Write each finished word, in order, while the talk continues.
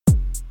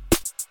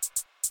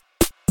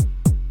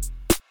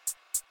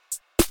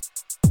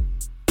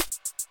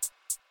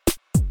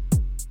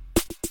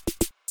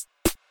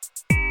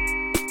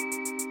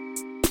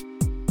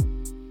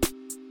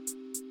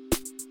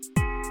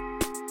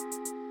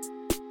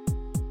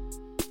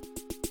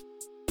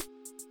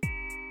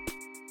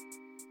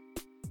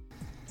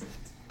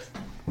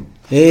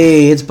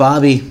Hey, it's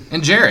Bobby.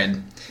 And Jared.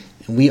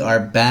 And we are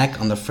back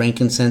on the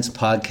Frankincense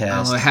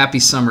podcast. Oh, happy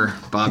summer,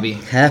 Bobby.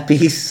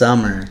 Happy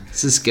summer.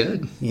 This is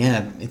good.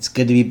 Yeah, it's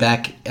good to be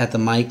back at the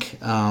mic.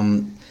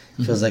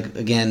 Feels like,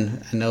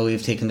 again, I know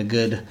we've taken a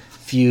good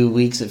few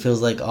weeks, it feels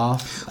like,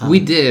 off. We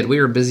did. We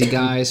were busy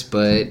guys,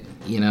 but,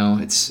 you know,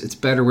 it's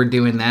better we're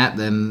doing that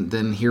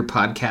than here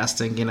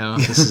podcasting, you know.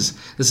 This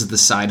is the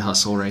side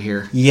hustle right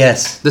here.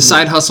 Yes. The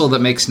side hustle that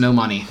makes no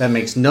money. That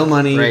makes no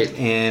money. Right.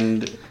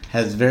 And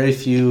has very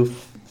few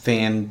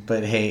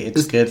but hey,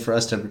 it's good for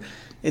us to...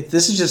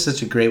 This is just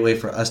such a great way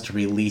for us to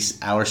release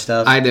our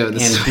stuff. I know. And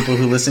people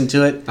who listen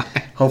to it,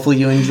 hopefully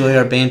you enjoy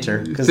our banter,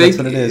 because that's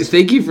what it is.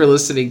 Thank you for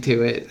listening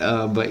to it.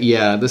 But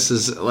yeah, this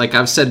is, like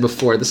I've said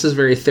before, this is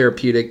very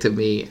therapeutic to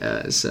me.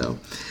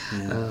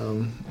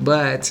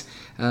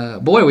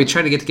 Boy, we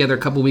tried to get together a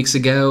couple weeks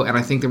ago, and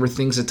I think there were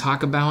things to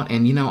talk about,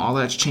 and, you know, all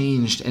that's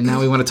changed, and now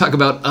we want to talk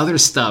about other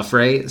stuff,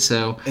 right?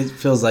 So it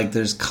feels like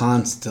there's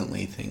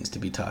constantly things to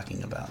be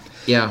talking about.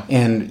 Yeah.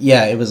 And,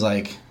 yeah, it was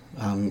like...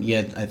 I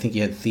think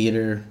you had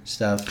theater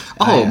stuff.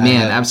 Oh,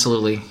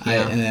 absolutely.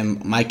 Yeah. And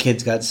then my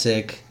kids got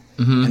sick,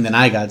 and then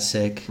I got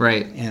sick.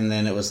 Right. And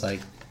then it was like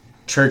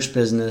church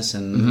business,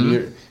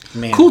 and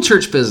cool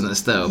church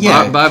business, though.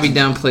 Yeah. Bobby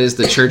downplays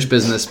the church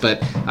business,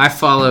 but I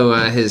follow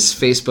his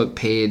Facebook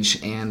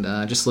page, and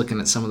just looking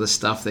at some of the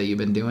stuff that you've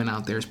been doing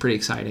out there is pretty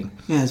exciting.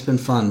 Yeah, it's been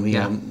fun.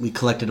 We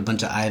collected a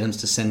bunch of items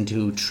to send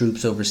to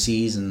troops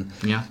overseas, and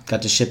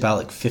got to ship out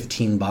like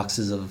 15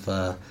 boxes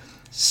of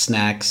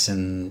snacks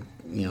and,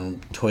 you know,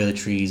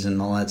 toiletries and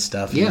all that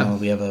stuff. Yeah. You know,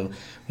 we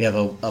have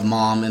a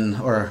mom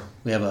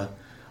we have a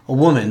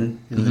woman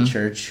in the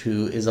church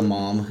who is a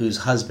mom whose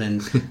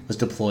husband was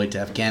deployed to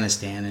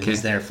Afghanistan, and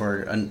he's there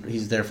for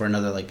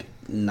another like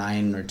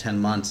 9 or 10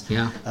 months.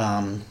 Yeah.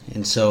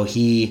 And so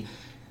something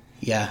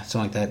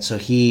like that. So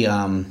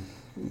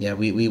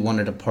we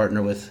wanted to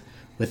partner with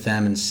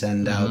them and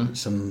send out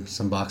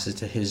some boxes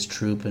to his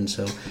troop, and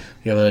so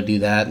we were able to do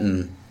that,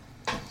 and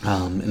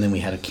then we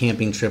had a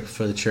camping trip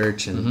for the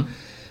church, and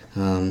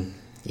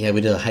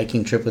we did a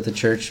hiking trip with the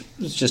church.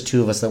 It was just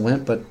 2 of us that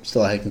went, but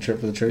still a hiking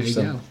trip with the church.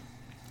 There you go.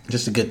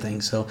 Just a good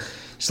thing. So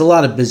just a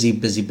lot of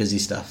busy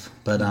stuff,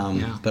 but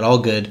all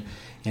good.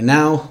 And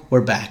now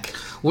we're back.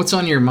 What's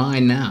on your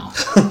mind now?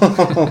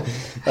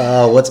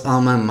 What's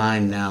on my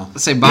mind now?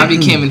 Let's say Bobby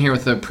came in here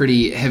with a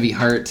pretty heavy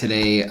heart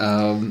today.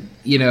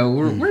 You know,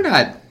 we're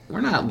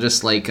not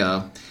just like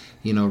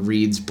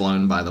reeds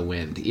blown by the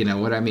wind. You know,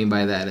 what I mean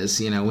by that is,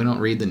 you know, we don't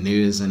read the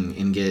news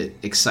and get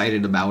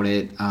excited about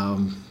it.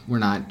 We're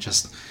not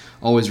just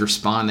always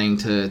responding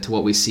to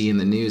what we see in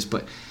the news,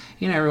 but,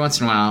 you know, every once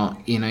in a while,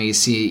 you know, you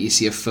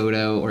see a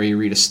photo or you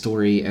read a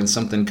story and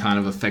something kind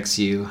of affects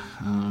you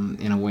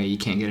in a way you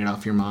can't get it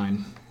off your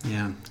mind.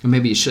 Yeah. And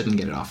maybe you shouldn't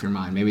get it off your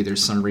mind. Maybe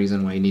there's some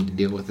reason why you need to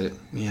deal with it.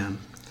 Yeah.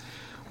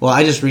 Well,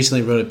 I just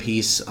recently wrote a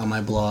piece on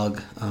my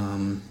blog,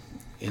 and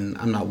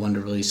I'm not one to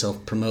really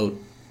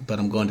self-promote, but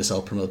I'm going to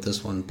self-promote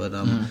this one. But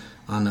on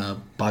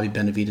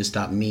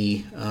BobbyBenavides.me,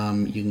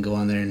 you can go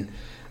on there, and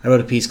I wrote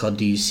a piece called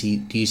 "Do You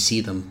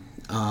See Them?"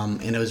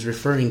 And it was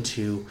referring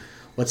to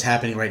what's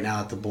happening right now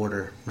at the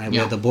border. Right, we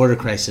have the border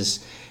crisis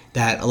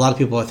that a lot of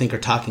people, I think, are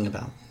talking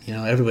about. You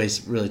know,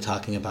 everybody's really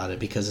talking about it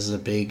because it's a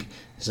big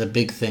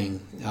thing.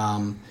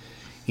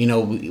 You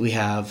know, we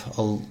have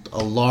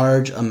a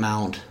large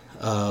amount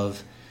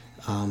of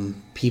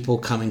people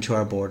coming to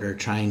our border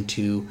trying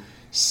to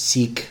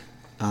seek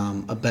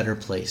a better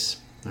place,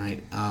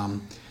 right?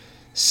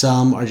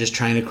 Some are just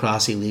trying to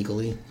cross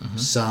illegally.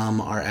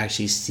 Some are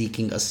actually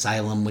seeking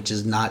asylum, which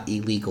is not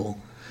illegal.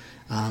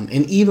 And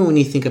even when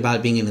you think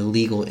about being an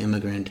illegal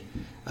immigrant,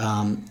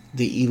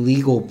 the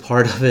illegal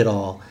part of it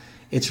all,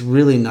 it's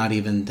really not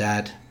even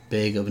that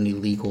big of an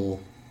illegal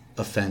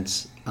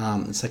offense.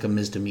 It's like a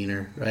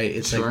misdemeanor, right?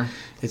 It's sure. Like,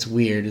 it's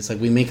weird. It's like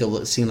we make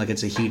it seem like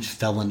it's a huge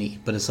felony,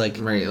 but it's like,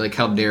 right, like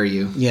how dare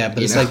you? Yeah,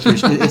 but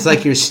it's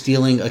like you're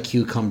stealing a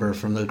cucumber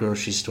from the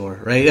grocery store,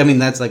 right? I mean,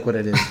 that's like what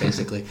it is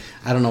basically.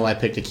 I don't know why I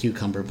picked a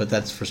cucumber, but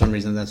that's for some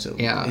reason that's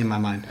in my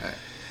mind.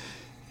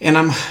 And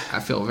I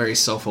feel very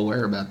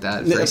self-aware about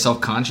that, very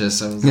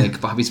self-conscious. I was like,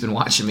 Bobby's been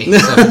watching me.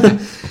 So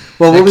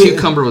well, that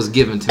cucumber was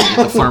given to me at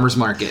the farmer's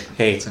market.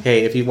 Hey,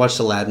 if you watched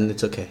Aladdin,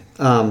 it's okay.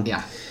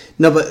 Yeah.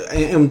 No, but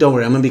and don't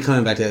worry, I'm going to be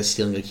coming back to that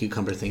stealing a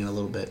cucumber thing in a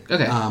little bit.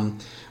 Okay.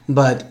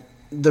 But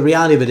the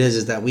reality of it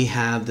is that we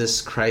have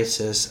this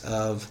crisis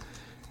of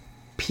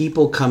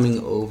people coming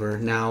over.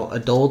 Now,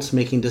 adults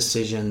making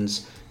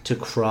decisions to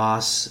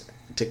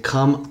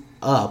come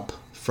up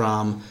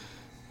from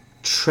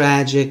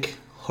tragic,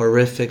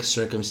 horrific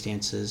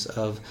circumstances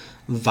of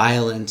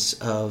violence,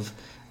 of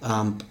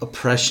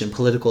oppression,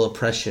 political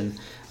oppression.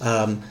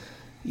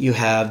 You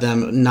have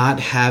them not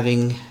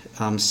having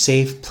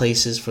safe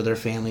places for their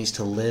families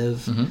to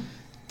live.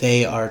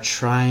 They are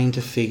trying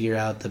to figure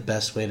out the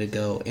best way to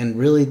go, and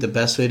really the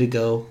best way to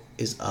go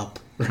is up,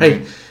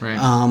 right?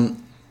 Right.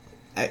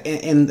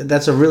 And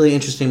that's a really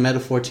interesting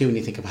metaphor too when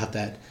you think about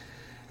that,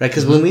 right?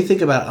 Because when we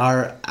think about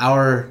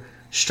our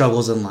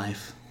struggles in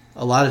life,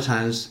 a lot of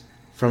times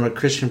from a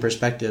Christian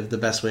perspective, the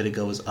best way to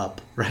go is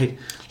up, right?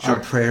 Sure. Our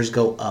prayers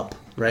go up,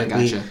 right?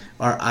 Gotcha.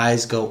 Our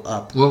eyes go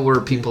up. Well,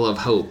 we're people of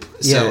hope.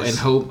 So, Yes.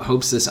 and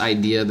hope's this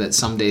idea that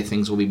someday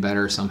things will be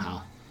better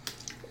somehow.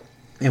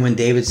 And when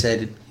David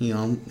said, he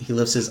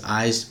lifts his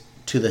eyes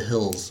to the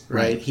hills,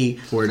 right?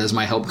 Where does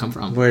my help come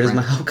from? Where does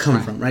my help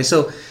come from, right?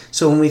 So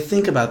when we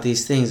think about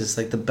these things, it's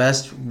like the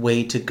best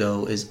way to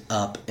go is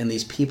up, and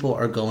these people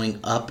are going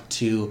up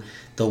to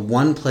the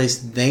one place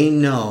they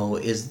know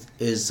is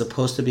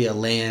supposed to be a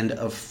land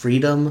of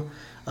freedom,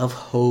 of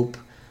hope,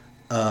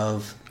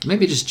 of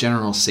maybe just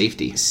general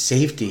safety.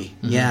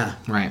 Yeah,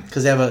 right.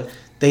 Because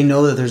they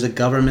know that there's a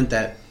government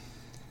that,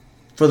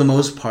 for the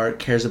most part,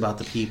 cares about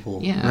the people.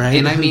 Yeah, right?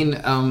 And I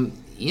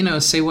mean,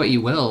 say what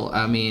you will.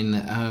 I mean,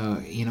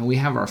 we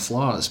have our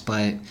flaws,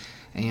 but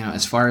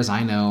as far as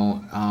I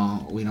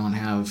know, we don't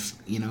have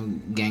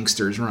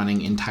gangsters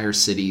running entire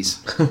cities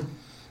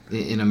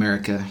in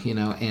America.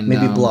 And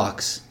maybe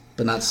blocks,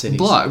 but not cities.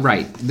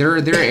 Right. There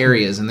are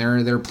areas and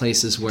there are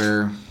places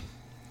where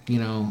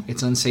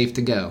it's unsafe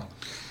to go.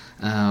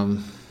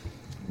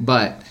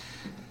 But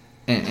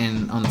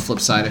and on the flip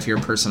side, if you're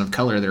a person of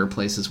color, there are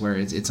places where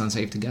it's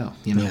unsafe to go.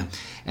 Yeah.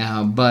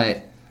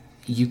 But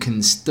you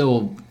can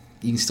still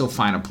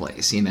find a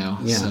place.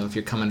 Yeah. So if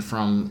you're coming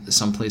from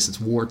some place that's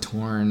war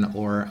torn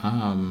or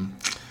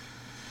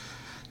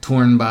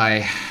torn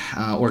by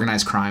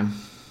organized crime,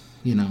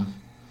 Yeah.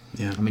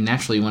 I mean,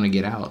 naturally, you want to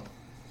get out.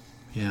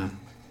 Yeah.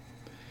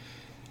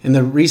 And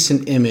the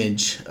recent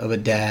image of a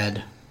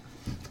dad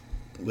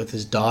with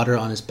his daughter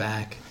on his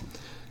back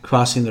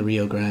crossing the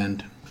Rio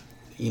Grande,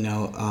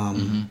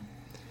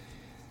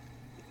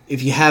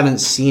 if you haven't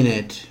seen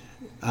it,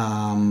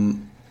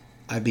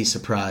 I'd be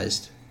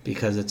surprised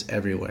because it's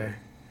everywhere.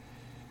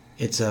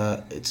 It's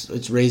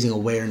raising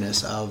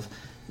awareness of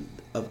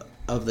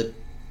the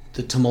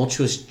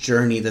tumultuous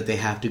journey that they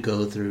have to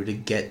go through to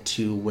get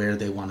to where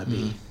they want to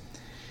be.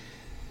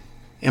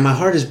 And my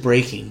heart is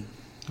breaking.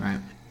 Right.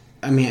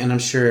 I mean, and I'm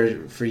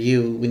sure for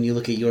you, when you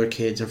look at your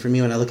kids, and for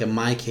me, when I look at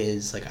my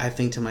kids, like, I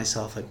think to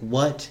myself, like,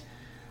 what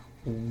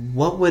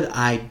would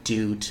I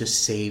do to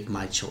save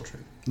my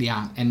children?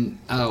 Yeah, and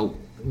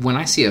when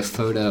I see a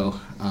photo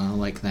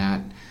like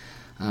that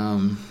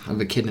of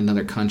a kid in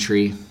another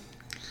country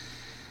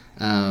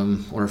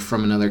or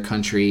from another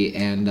country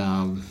and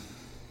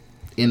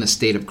in a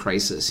state of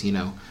crisis,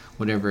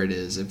 whatever it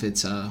is, if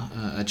it's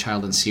a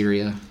child in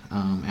Syria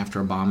after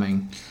a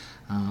bombing,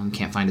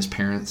 can't find his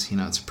parents,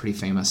 it's a pretty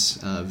famous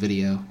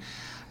video.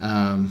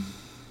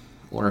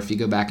 Or if you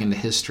go back into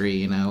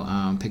history,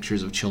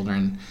 pictures of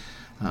children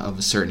of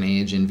a certain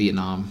age in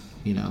Vietnam,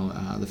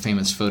 the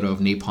famous photo of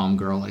Napalm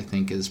Girl, I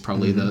think, is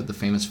probably the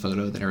famous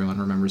photo that everyone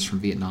remembers from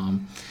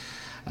Vietnam.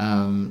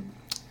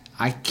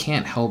 I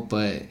can't help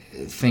but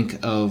think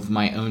of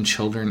my own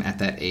children at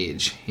that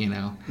age,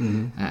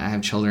 I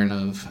have children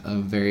of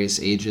various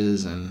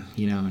ages, and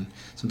and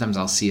sometimes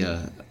I'll see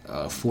a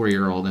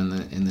 4-year-old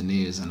in the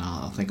news, and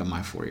I'll think of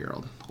my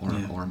 4-year-old or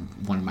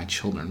one of my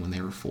children when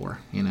they were 4,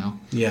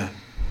 Yeah.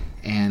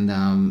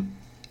 And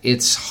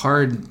it's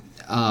hard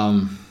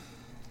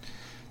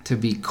to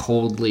be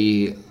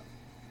coldly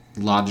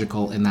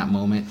logical in that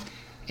moment,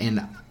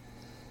 and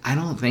I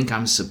don't think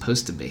I'm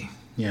supposed to be.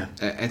 Yeah.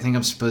 I think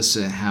I'm supposed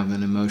to have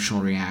an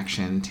emotional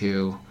reaction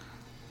to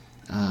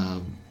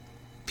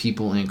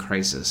people in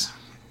crisis.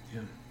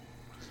 Yeah.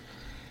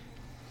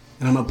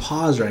 And I'm going to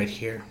pause right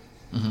here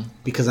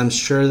because I'm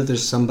sure that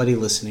there's somebody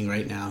listening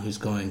right now who's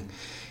going,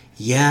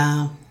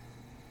 yeah,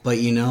 but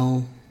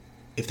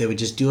if they would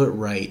just do it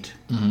right,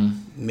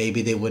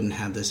 maybe they wouldn't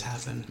have this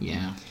happen.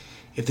 Yeah.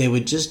 If they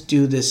would just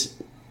do this,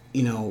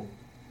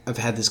 I've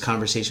had this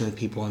conversation with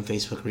people on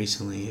Facebook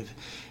recently.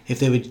 If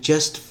they would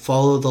just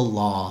follow the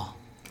law,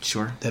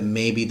 sure, that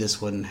maybe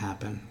this wouldn't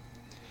happen.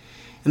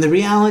 And the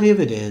reality of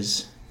it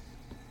is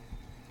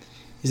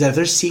that if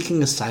they're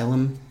seeking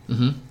asylum,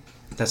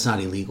 that's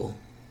not illegal.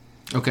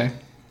 Okay.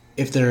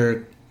 If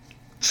they're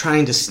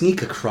trying to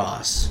sneak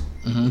across,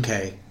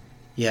 okay,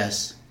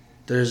 yes,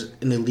 there's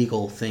an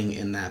illegal thing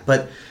in that.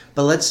 But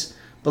let's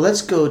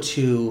go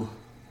to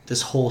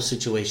this whole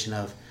situation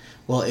of,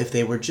 well, if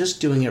they were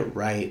just doing it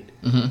right.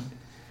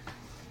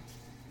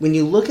 When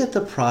you look at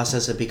the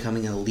process of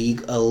becoming a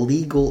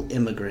legal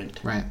immigrant,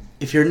 right?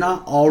 If you're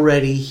not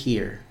already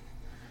here,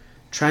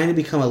 trying to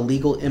become a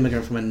legal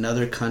immigrant from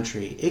another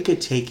country, it could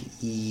take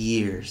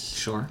years.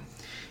 Sure.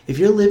 If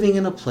you're living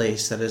in a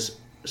place that is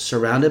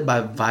surrounded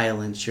by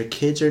violence, your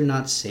kids are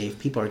not safe,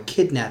 people are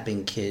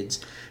kidnapping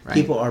kids, right.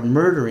 People are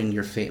murdering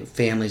your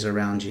families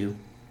around you,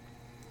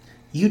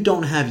 you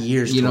don't have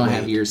years you to don't wait.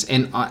 have years.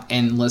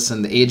 And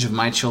listen, the age of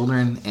my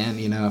children, and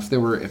if there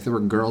were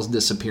girls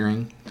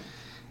disappearing,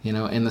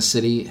 in the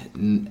city,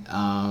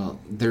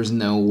 there's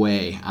no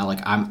way.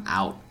 I'm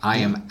out. I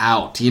am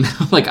out.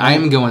 I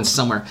am going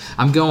somewhere.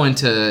 I'm going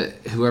to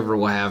whoever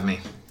will have me.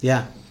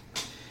 Yeah.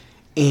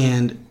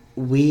 And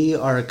we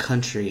are a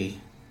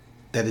country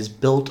that is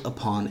built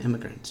upon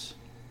immigrants.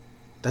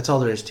 That's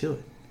all there is to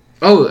it.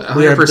 Oh, 100%.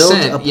 We are built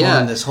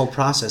upon this whole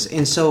process.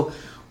 And so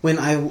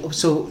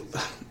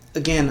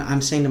again,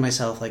 I'm saying to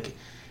myself, like,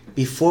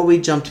 before we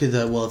jump to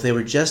if they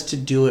were just to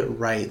do it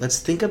right, let's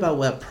think about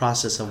what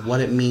process of what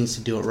it means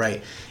to do it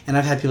right. And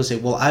I've had people say,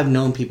 well, I've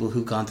known people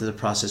who've gone through the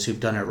process who've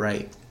done it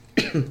right.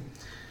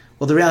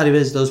 Well, the reality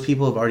is those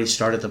people have already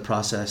started the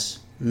process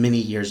many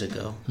years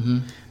ago. Mm-hmm.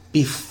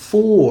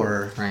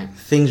 Before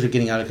things were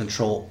getting out of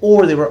control,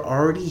 or they were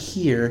already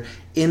here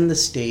in the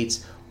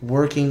States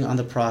working on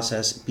the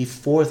process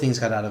before things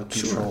got out of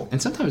control. Sure.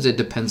 And sometimes it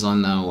depends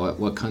on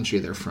what country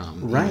they're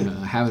from. Right.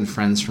 Having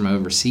friends from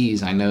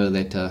overseas, I know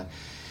that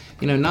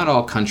not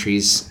all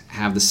countries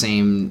have the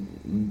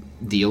same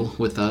deal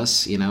with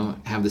us.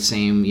 Have the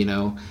same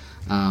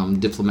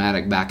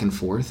diplomatic back and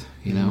forth.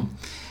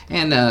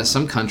 And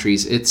some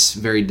countries, it's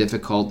very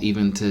difficult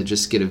even to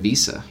just get a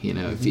visa.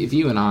 If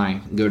you and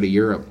I go to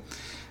Europe,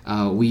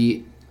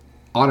 we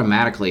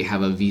automatically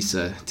have a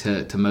visa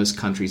to most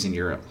countries in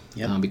Europe.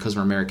 Yep. Because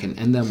we're American,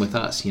 and then with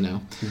us,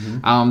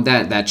 mm-hmm.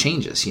 That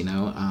changes.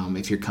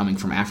 If you're coming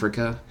from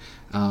Africa,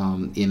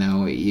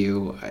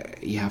 you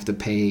have to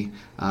pay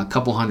a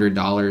couple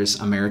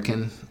 $100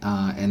 American,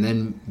 and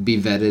then be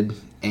vetted.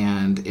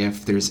 And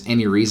if there's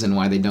any reason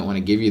why they don't want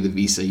to give you the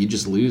visa, you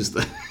just lose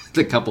the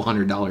couple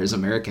 $100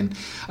 American,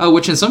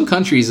 which in some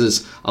countries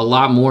is a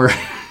lot more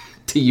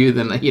to you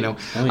than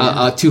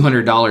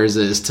 $200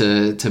 is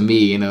to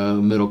me,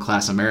 middle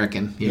class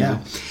American. You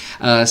know,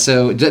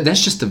 so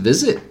that's just a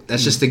visit.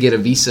 That's just to get a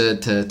visa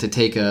to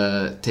take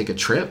a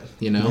trip.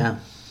 Yeah.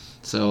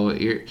 So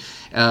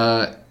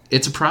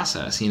it's a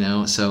process.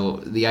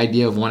 So the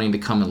idea of wanting to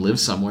come and live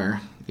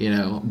somewhere,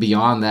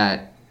 beyond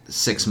that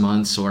 6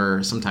 months,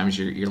 or sometimes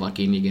you're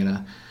lucky and you get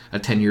a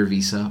 10-year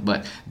visa,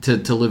 but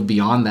to live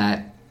beyond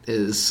that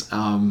is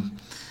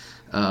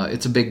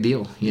it's a big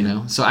deal,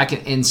 so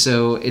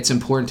it's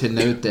important to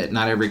note that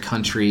not every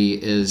country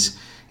is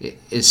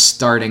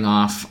starting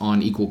off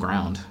on equal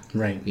ground.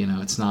 Right.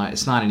 It's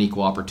not an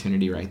equal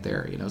opportunity right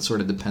there. It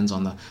sort of depends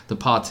on the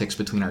politics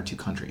between our two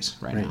countries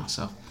right now.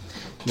 So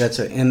that's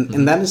it.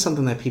 And that is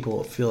something that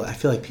I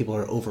feel like people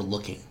are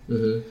overlooking.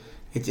 Mm-hmm.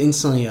 It's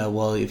instantly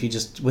if you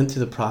just went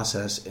through the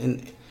process,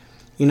 and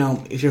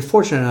if you're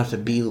fortunate enough to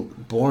be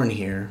born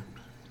here,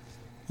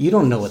 you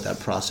don't know what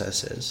that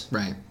process is.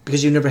 Right.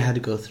 Because you never had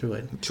to go through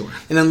it. Sure.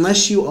 And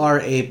unless you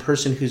are a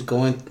person who's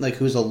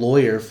who's a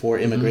lawyer for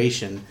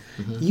immigration,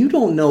 mm-hmm. you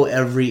don't know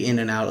every in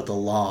and out of the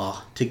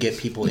law to get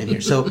people in here.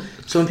 So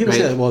when people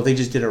say, they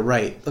just did it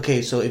right.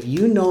 Okay, so if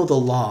you know the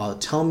law,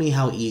 tell me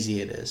how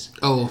easy it is.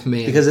 Oh,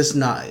 man. Because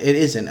it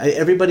isn't.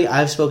 Everybody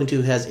I've spoken to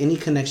who has any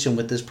connection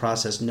with this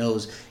process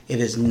knows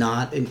it is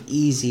not an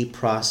easy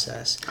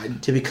process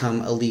to become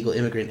a legal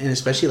immigrant. And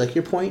especially like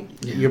your point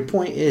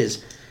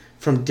is,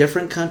 from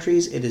different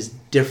countries, it is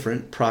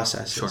different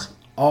processes. Sure.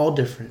 All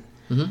different.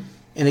 Mm-hmm.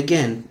 And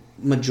again,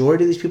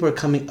 majority of these people are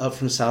coming up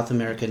from South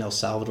America and El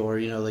Salvador,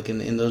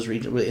 in those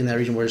regions, in that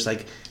region where it's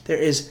like there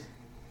is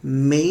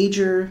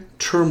major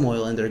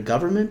turmoil in their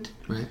government.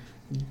 Right.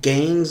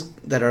 Gangs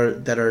that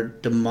are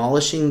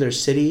demolishing their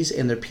cities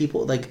and their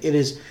people.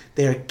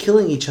 They are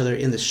killing each other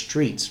in the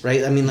streets,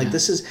 right? I mean,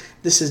 this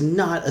is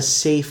not a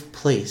safe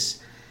place.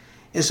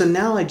 And so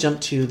now I jump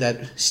to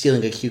that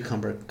stealing a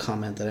cucumber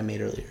comment that I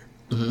made earlier.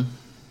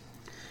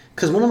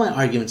 Because one of my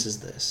arguments is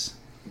this: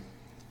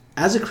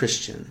 as a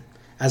Christian,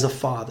 as a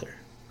father,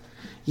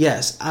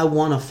 yes, I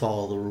want to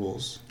follow the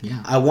rules.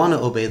 Yeah. I want to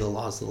obey the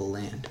laws of the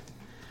land.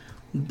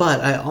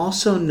 But I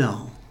also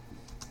know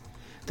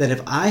that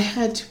if I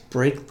had to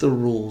break the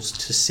rules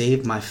to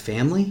save my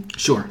family,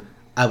 sure,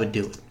 I would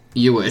do it.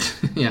 You would,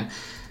 yeah.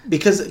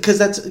 Because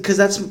that's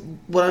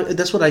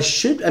what I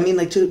should. I mean,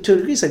 to a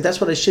degree, it's that's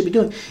what I should be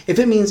doing. If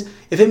it means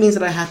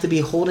that I have to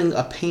be holding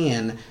a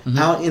pan mm-hmm.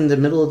 out in the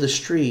middle of the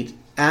street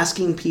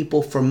asking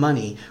people for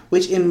money,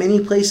 which in many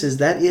places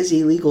that is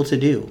illegal to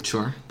do.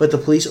 Sure. But the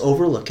police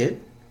overlook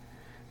it.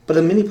 But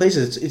in many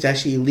places, it's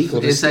actually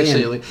illegal to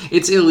stand.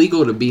 It's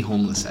illegal to be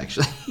homeless,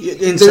 actually.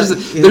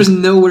 There's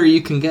nowhere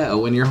you can go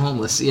when you're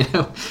homeless.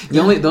 The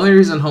only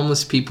reason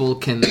homeless people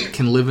can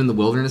live in the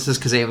wilderness is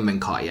because they haven't been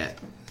caught yet.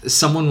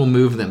 Someone will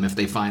move them if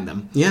they find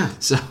them. Yeah.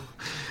 So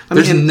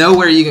there's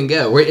nowhere you can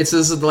go. This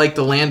is like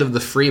the land of the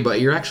free, but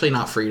you're actually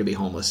not free to be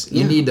homeless.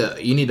 You need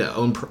to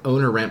own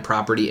or rent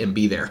property and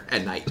be there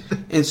at night.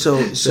 And so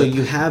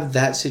you have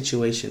that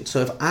situation. So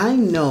if I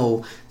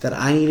know that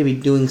I need to be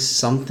doing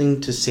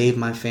something to save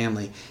my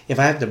family, if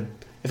I have to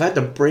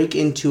break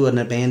into an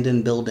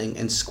abandoned building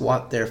and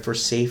squat there for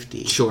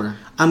safety, sure,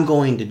 I'm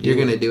going to do it. You're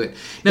going to do it.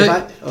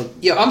 No,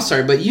 I'm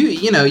sorry, but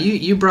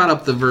you brought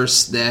up the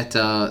verse that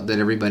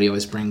everybody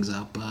always brings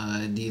up,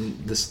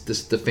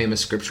 the famous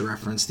scripture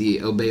reference,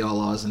 the obey all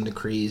laws and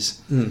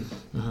decrees. Mm.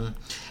 Mm-hmm.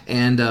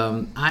 And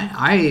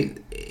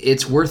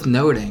it's worth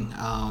noting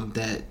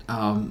that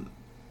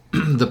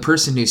the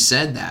person who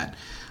said that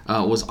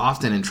was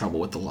often in trouble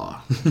with the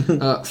law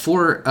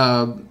for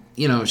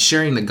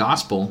sharing the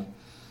gospel.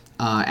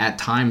 At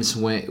times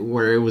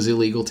where it was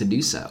illegal to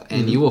do so.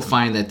 And mm-hmm. you will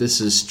find that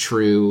this is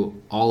true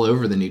all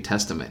over the New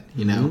Testament,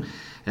 mm-hmm.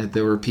 that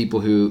there were people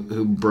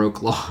who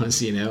broke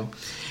laws,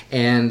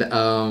 and,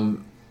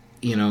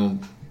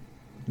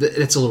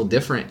 It's a little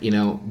different,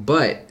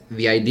 but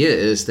the idea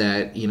is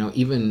that,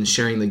 even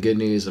sharing the good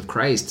news of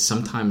Christ,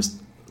 sometimes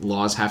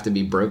laws have to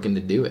be broken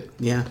to do it.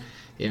 Yeah.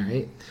 Yeah,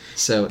 right?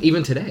 So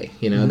even today,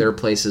 there are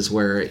places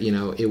where,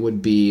 it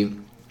would be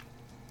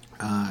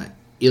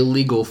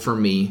illegal for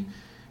me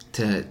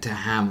to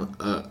have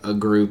a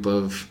group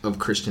of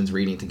Christians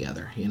reading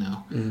together,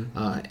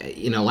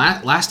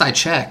 last I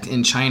checked,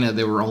 in China,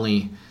 there were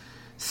only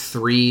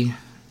 3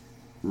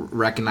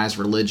 recognized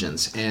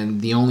religions, and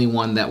the only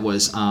one that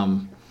was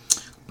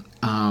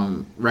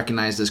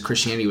recognized as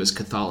Christianity was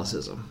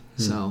Catholicism.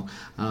 So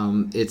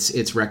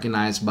it's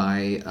recognized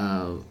by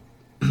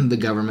the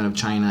government of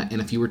China, and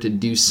if you were to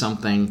do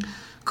something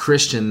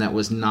Christian that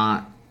was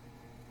not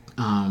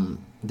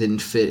didn't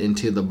fit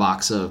into the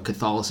box of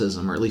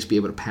Catholicism, or at least be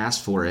able to pass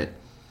for it,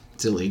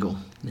 it's illegal.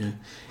 Yeah.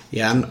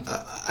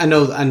 I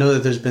know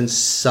that there's been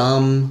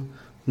some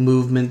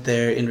movement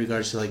there in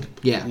regards to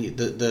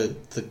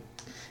the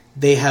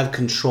they have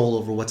control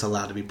over what's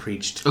allowed to be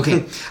preached.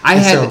 Okay, I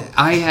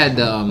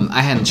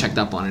hadn't checked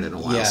up on it in a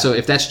while. Yeah. So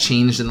if that's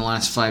changed in the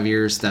last 5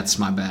 years, that's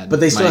my bad. But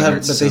they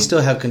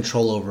still have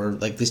control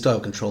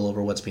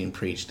over what's being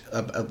preached.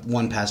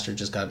 One pastor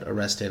just got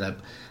arrested.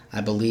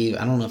 I believe,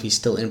 I don't know if he's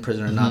still in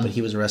prison or not, but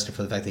he was arrested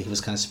for the fact that he was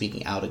kind of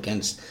speaking out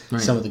against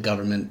some of the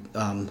government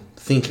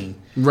thinking.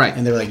 Right.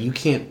 And they were like, you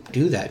can't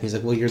do that. And he's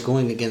like, well, you're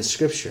going against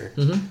Scripture.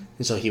 And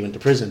so he went to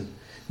prison.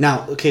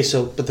 Now, okay,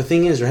 but the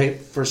thing is, right,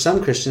 for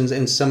some Christians,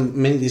 and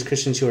many of these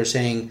Christians who are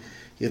saying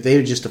if they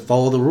were just to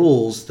follow the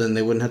rules, then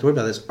they wouldn't have to worry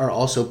about this, are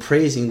also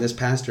praising this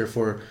pastor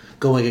for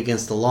going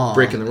against the law.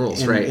 Breaking the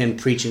rules, right. And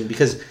preaching,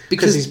 because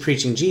he's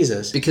preaching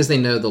Jesus. Because they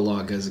know the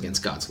law goes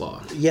against God's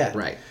law. Yeah.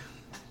 Right.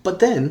 But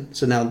then,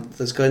 so now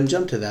let's go ahead and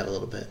jump to that a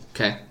little bit.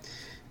 Okay.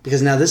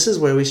 Because now this is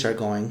where we start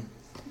going,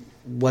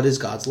 what is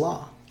God's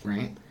law?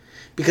 Right.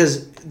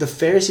 Because the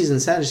Pharisees and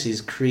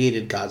Sadducees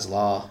created God's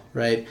law,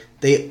 right?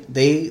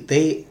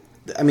 God's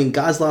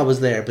law was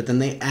there, but then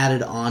they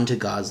added on to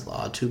God's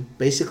law to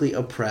basically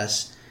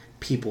oppress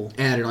people.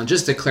 Added on.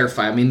 Just to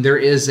clarify, there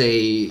is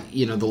the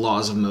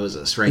laws of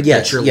Moses, right? Yes,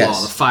 That's your yes. law,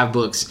 the 5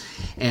 books.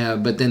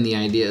 But then the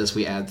idea is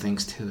we add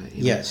things to it.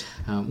 Yes.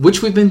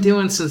 Which we've been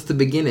doing since the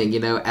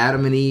beginning,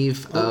 Adam and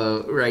Eve,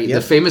 right? Yep.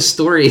 The famous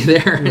story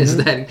there is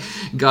that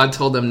God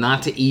told them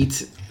not to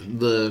eat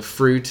the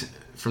fruit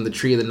from the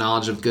tree of the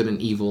knowledge of good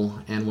and evil.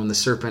 And when the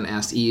serpent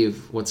asked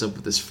Eve, what's up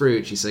with this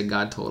fruit? She said,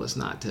 God told us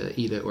not to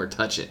eat it or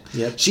touch it.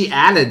 Yep. She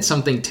added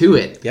something to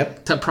it.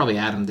 Yep. Probably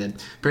Adam did.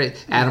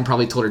 Adam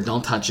probably told her,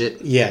 don't touch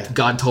it. Yeah.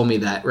 God told me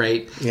that,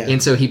 right? Yeah.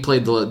 And so he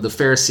played the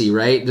Pharisee,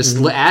 right? Just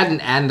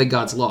add to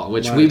God's law,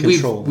 which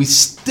we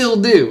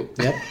still do.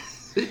 Yep.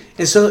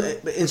 and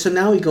so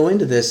now we go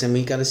into this and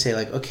we got to say,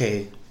 like,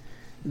 okay,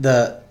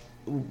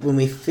 when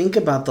we think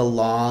about the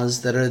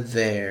laws that are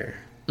there,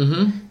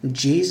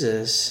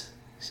 Jesus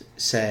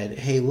said,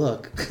 hey,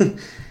 look,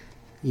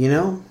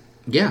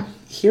 yeah,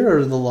 here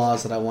are the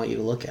laws that I want you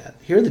to look at.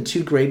 Here are the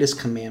 2 greatest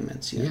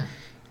commandments. Yeah.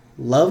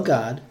 Love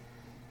God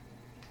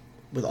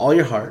with all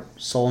your heart,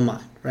 soul, and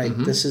mind, right?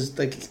 That is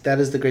the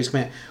greatest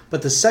commandment.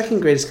 But the second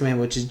greatest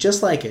commandment, which is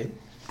just like it,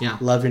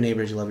 love your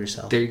neighbor as you love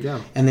yourself. There you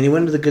go. And then he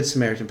went into the Good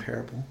Samaritan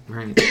parable.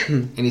 Right.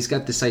 And he's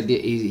got this idea,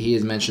 he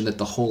has mentioned that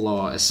the whole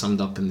law is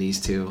summed up in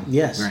these 2.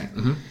 Yes. Right.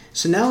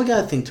 So now we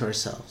got to think to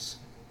ourselves,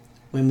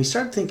 when we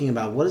start thinking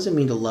about what does it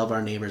mean to love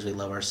our neighbors, we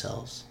love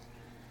ourselves,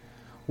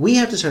 we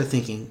have to start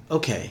thinking,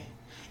 okay,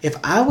 if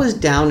I was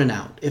down and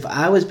out, if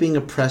I was being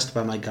oppressed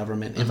by my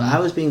government, if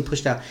I was being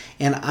pushed out,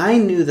 and I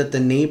knew that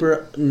the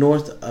neighbor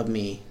north of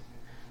me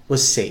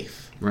was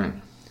safe, right,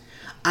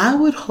 I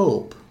would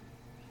hope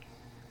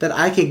that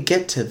I could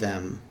get to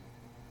them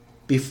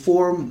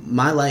before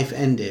my life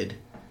ended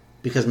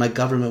because my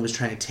government was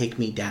trying to take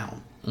me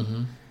down.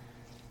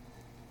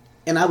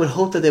 And I would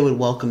hope that they would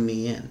welcome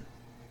me in.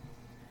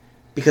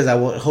 Because I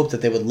would hope that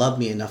they would love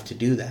me enough to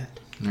do that.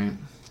 Right.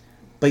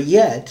 But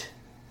yet,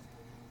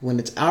 when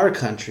it's our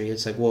country,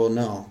 it's like, well,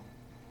 no.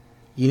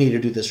 You need to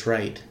do this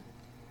right.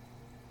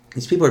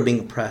 These people are being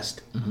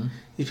oppressed.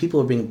 These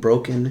people are being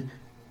broken.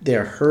 They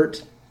are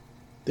hurt.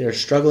 They are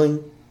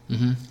struggling.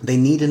 They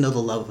need to know the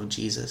love of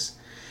Jesus.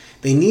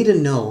 They need to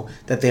know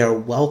that they are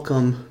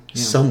welcome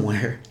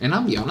somewhere. And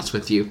I'll be honest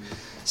with you.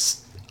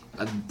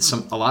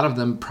 A lot of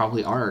them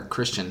probably are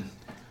Christian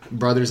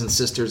brothers and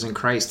sisters in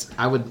Christ.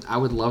 I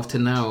would love to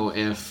know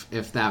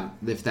if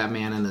that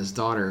man and his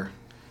daughter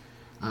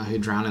who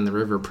drowned in the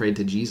river prayed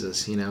to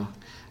Jesus.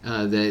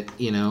 That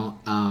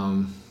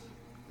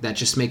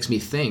just makes me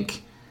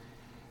think.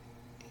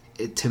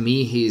 To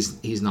me,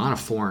 he's not a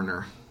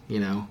foreigner.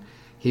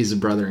 He's a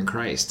brother in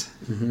Christ.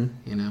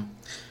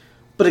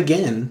 But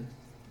again,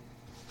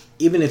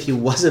 even if he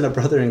wasn't a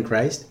brother in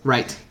Christ,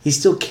 right, he's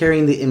still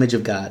carrying the image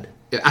of God.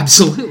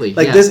 Absolutely.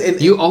 Like this, and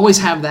you always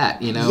have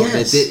that,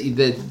 yes.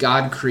 that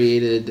God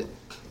created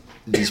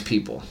these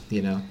people,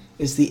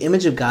 It's the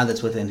image of God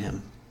that's within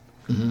him.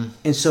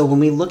 And so when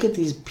we look at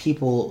these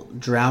people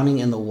drowning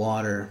in the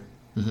water,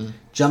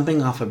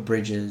 jumping off of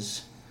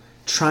bridges,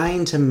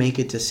 trying to make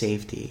it to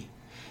safety,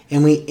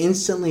 and we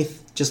instantly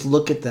just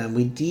look at them.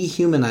 We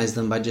dehumanize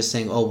them by just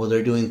saying, "Oh, well,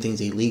 they're doing things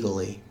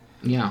illegally."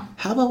 Yeah.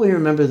 How about we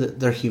remember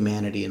their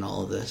humanity in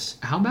all of this?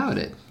 How about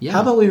it? Yeah.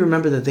 How about we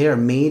remember that they are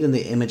made in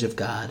the image of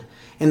God,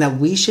 and that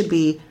we should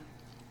be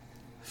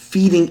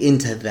feeding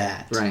into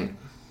that? Right.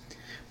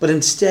 But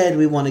instead,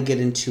 we want to get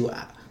into,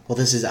 well,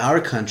 this is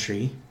our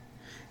country.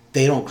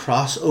 They don't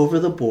cross over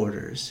the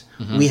borders.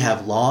 Mm-hmm. We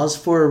have laws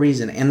for a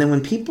reason. And then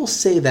when people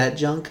say that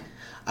junk,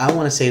 I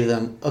want to say to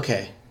them,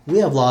 okay, we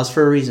have laws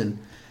for a reason.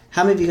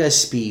 How many of you guys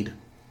speed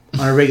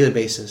on a regular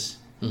basis?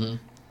 Mm-hmm.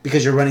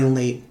 Because you're running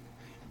late.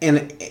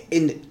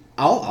 And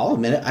I'll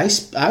admit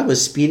it. I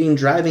was speeding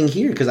driving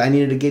here because I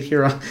needed to get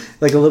here on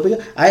like a little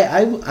bit.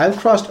 I've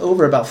crossed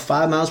over about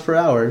 5 miles per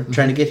hour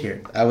trying to get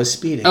here. I was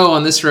speeding. Oh,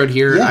 on this road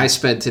here, yeah. I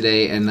sped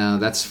today, and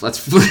that's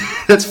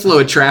flow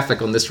of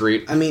traffic on this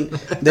route. I mean,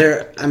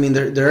 there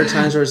are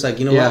times where it's like,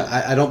 you know what?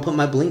 I don't put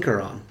my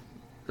blinker on.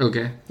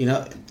 Okay. You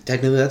know,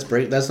 technically that's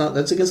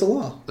against the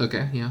law.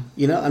 Okay. Yeah.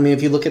 You know, I mean,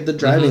 if you look at the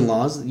driving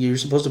laws, you're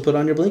supposed to put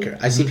on your blinker.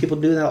 I see people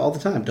doing that all the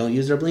time. Don't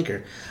use their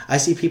blinker. I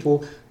see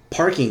people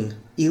parking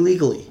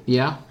illegally.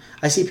 Yeah.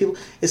 I see people.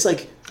 It's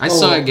like I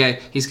saw a guy.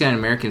 He's got an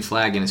American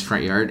flag in his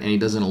front yard, and he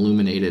doesn't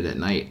illuminate it at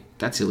night.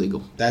 That's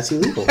illegal. That's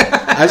illegal.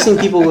 I've seen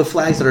people with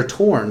flags that are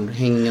torn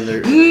hanging in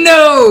their.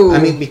 No. I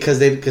mean, because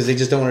they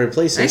just don't want to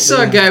replace it. I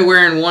saw a guy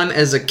wearing one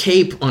as a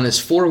cape on his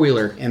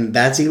 4-wheeler, and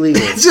that's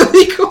illegal. It's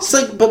illegal. It's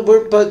like,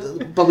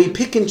 but we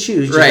pick and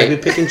choose. Right. Like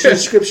we pick and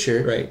choose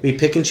scripture. Right. We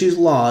pick and choose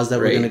laws that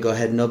we're going to go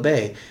ahead and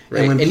obey.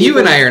 Right. And you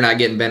and I are not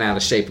getting bent out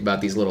of shape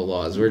about these little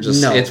laws. We're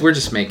just we're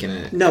just making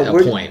a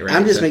point. Right.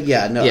 I'm just making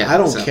I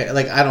don't care.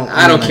 Like I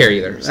don't care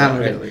either. So, I don't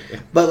really.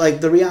 But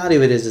like the reality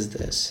of it is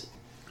this.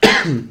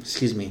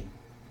 Excuse me.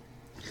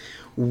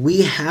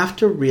 We have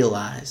to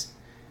realize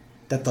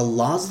that the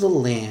laws of the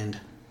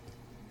land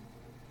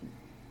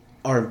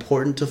are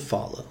important to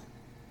follow.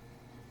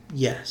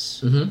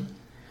 Yes. Mm-hmm.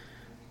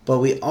 But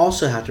we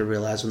also have to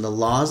realize when the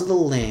laws of the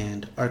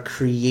land are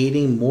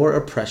creating more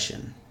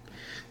oppression,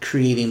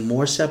 creating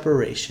more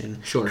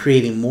separation,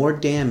 creating more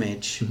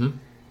damage,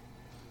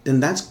 then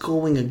that's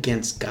going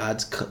against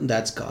going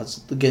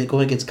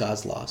against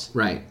God's laws.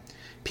 Right.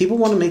 People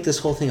want to make this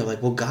whole thing of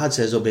like, well, God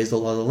says obeys the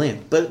law of the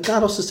land. But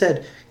God also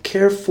said,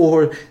 care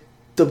for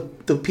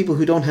the people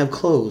who don't have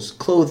clothes,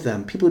 clothe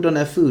them. People who don't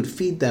have food,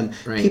 feed them.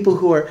 Right. People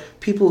who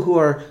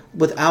are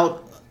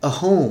without a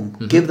home,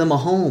 give them a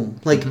home.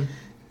 Like,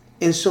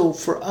 and so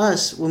for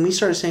us, when we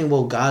started saying,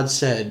 well, God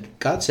said,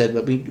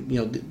 but we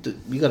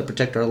got to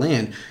protect our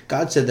land.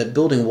 God said that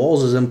building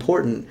walls is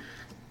important.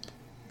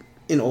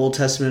 In Old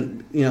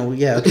Testament,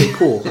 okay,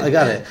 cool, I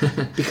got it.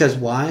 Because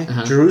why?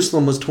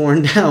 Jerusalem was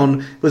broken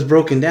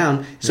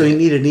down, so he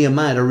needed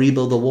Nehemiah to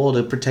rebuild the wall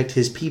to protect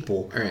his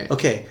people. Right.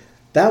 Okay,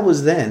 that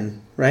was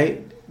then,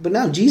 right? But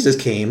now Jesus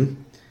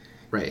came,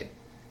 right?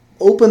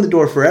 Opened the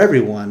door for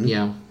everyone.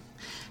 Yeah,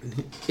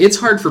 it's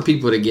hard for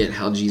people to get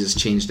how Jesus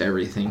changed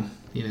everything,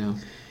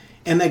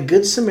 And that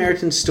Good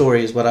Samaritan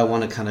story is what I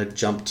want to kind of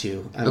jump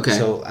to. Okay,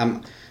 so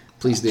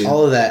please do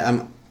all of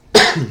that.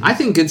 I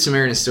think Good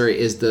Samaritan story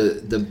is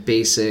the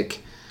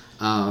basic.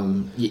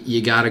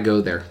 You got to go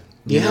there.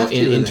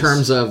 In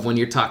terms of when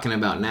you're talking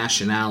about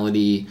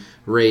nationality,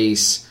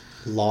 race,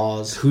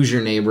 laws, who's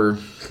your neighbor.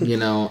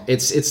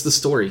 It's the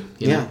story.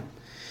 You know?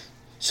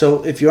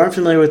 So if you aren't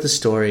familiar with the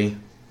story,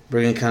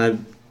 we're gonna kind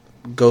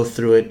of go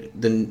through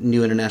it. The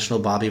New International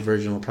Bobby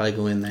version will probably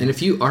go in there. And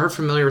if you are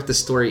familiar with the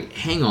story,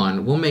 hang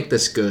on, we'll make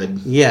this good.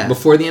 Yeah.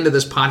 Before the end of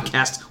this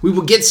podcast, we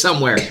will get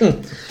somewhere.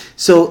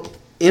 So.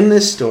 In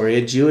this story,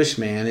 a Jewish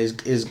man is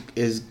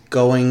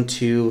going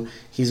to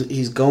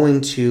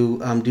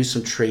do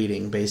some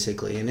trading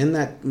basically, and in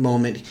that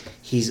moment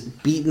he's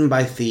beaten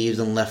by thieves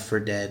and left for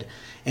dead.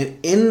 And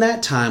in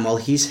that time, while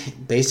he's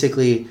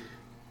basically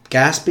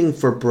gasping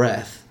for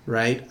breath,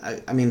 right?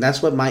 I mean,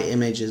 that's what my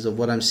image is of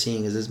what I'm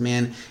seeing. Is this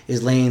man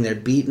is laying there,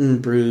 beaten,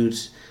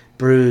 bruised,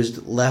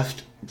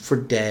 left for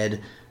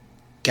dead,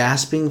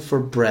 gasping for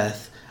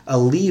breath. A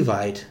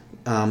Levite,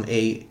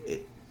 a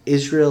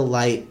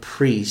Israelite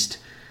priest,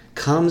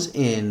 comes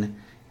in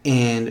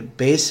and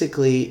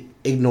basically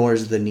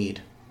ignores the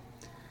need.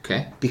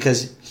 Okay.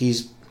 Because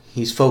he's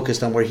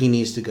focused on where he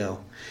needs to go.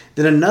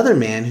 Then another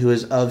man who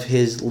is of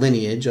his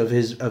lineage, of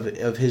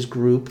his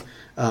group,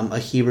 a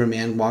Hebrew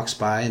man, walks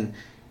by and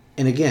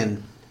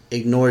again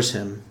ignores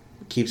him,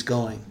 keeps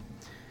going.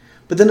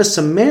 But then a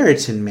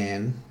Samaritan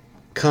man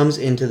comes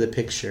into the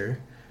picture.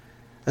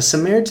 A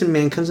Samaritan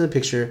man comes in the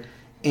picture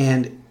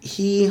and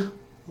he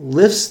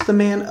lifts the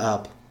man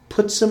up,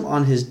 puts him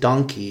on his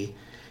donkey,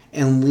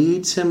 and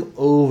leads him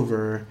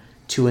over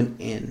to an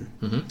inn.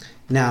 Mm-hmm.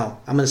 Now,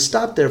 I'm going to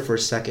stop there for a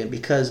second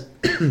because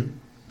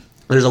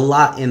there's a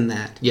lot in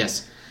that.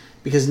 Yes.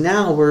 Because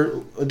now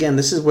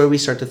this is where we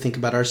start to think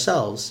about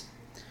ourselves.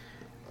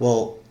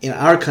 Well, in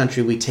our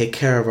country, we take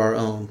care of our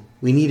own.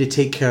 We need to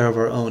take care of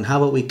our own.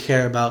 How about we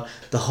care about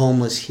the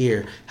homeless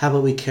here? How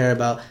about we care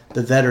about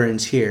the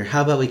veterans here?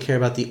 How about we care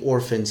about the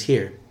orphans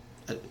here?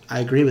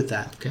 I agree with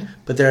that. Okay.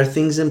 But there are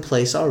things in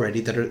place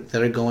already that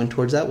are going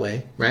towards that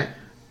way. Right.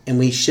 And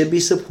we should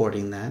be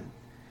supporting that.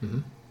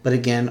 But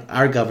again,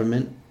 our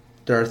government,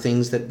 there are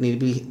things that need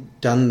to be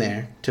done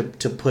there to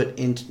put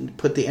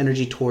the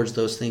energy towards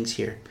those things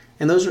here.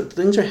 And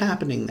things are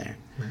happening there.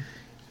 Right.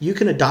 You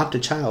can adopt a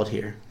child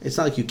here. It's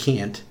not like you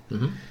can't.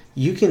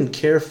 You can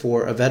care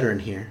for a veteran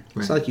here.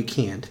 It's not like you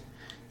can't.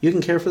 You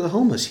can care for the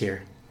homeless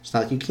here. It's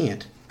not like you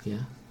can't. Yeah.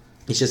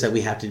 It's just that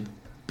we have to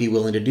be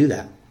willing to do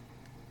that.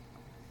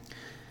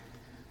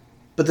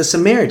 But the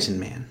Samaritan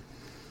man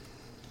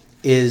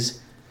is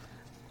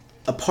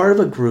a part of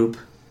a group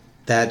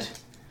that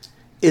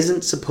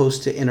isn't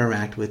supposed to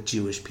interact with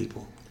Jewish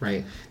people.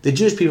 Right. The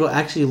Jewish people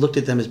actually looked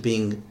at them as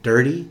being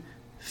dirty,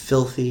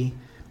 filthy,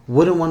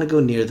 wouldn't want to go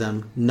near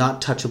them,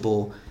 not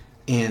touchable,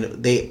 and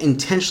they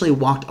intentionally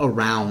walked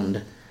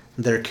around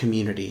their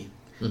community.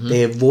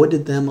 They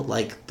avoided them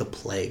like the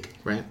plague.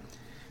 Right.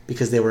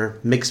 Because they were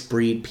mixed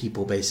breed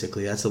people,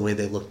 basically. That's the way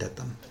they looked at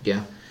them.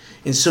 Yeah.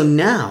 And so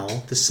now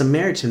the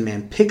Samaritan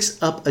man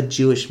picks up a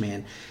Jewish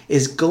man,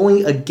 is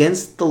going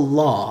against the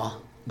law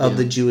of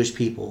the Jewish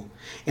people.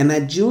 And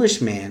that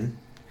Jewish man,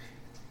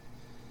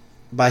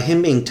 by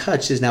him being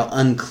touched, is now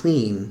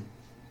unclean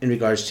in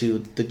regards to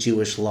the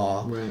Jewish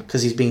law.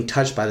 Because he's being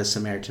touched by the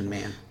Samaritan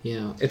man.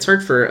 Yeah. It's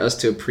hard for us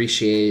to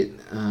appreciate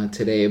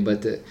today,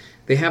 but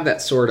they have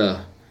that sort of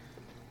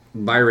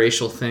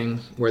biracial thing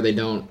where they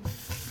don't...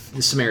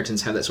 The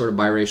Samaritans have that sort of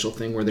biracial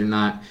thing where they're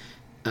not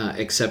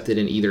accepted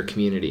in either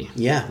community.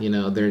 Yeah. You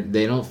know,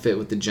 they don't fit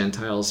with the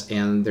Gentiles,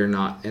 and they're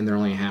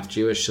only half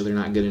Jewish, so they're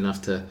not good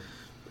enough to,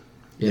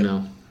 you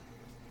know,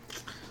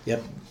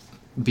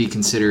 be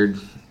considered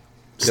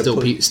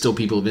still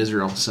people of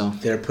Israel. So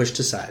they're pushed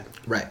aside,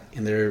 right,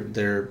 and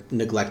they're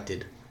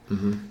neglected.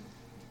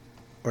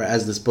 Or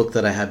as this book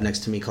that I have next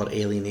to me called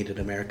Alienated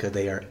America,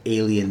 they are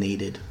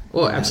alienated.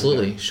 Oh,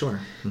 absolutely, sure.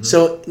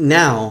 So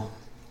now,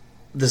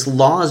 this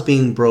law is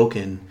being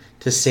broken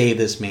to save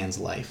this man's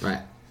life.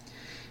 Right.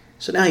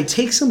 So now he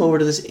takes him over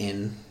to this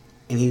inn,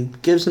 and he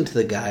gives him to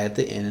the guy at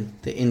the inn,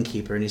 the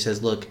innkeeper, and he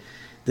says, look,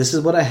 this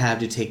is what I have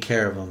to take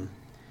care of him.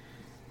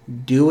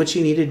 Do what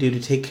you need to do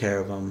to take care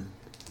of him.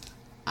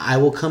 I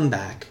will come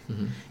back,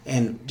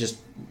 and just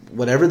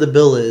whatever the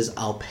bill is,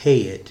 I'll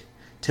pay it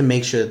to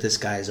make sure that this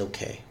guy is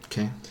okay.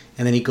 Okay.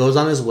 And then he goes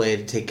on his way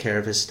to take care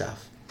of his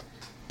stuff.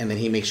 And then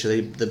he makes sure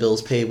that the bill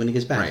is paid when he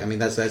gets back. Right. I mean,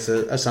 that's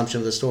the assumption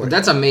of the story.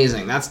 That's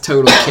amazing. That's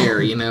total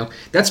care, you know.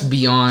 That's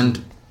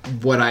beyond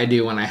what I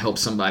do when I help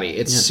somebody.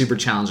 It's super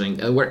challenging.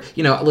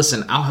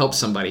 Listen, I'll help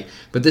somebody.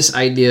 But this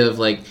idea of,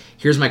 like,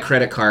 here's my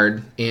credit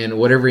card, and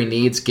whatever he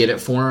needs, get it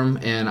for him,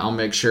 and I'll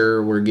make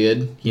sure we're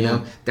good, you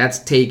know, that's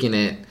taking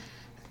it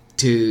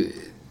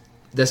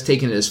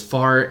as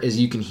far as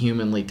you can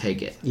humanly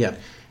take it. Yeah.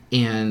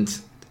 And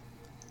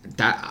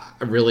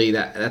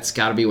that's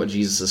got to be what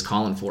Jesus is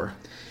calling for.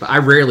 But I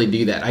rarely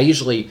do that. I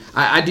usually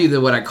I do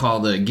what I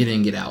call the get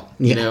in, get out.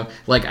 You know,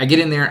 like I get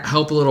in there,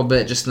 help a little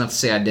bit, just enough to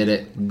say I did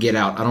it, get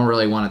out. I don't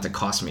really want it to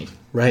cost me.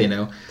 Right. You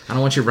know, I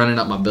don't want you running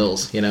up my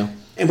bills. You know.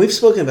 And we've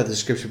spoken about the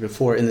scripture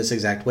before in this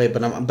exact way,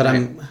 but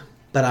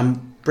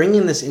I'm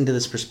bringing this into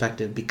this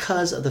perspective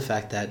because of the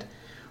fact that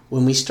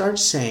when we start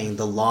saying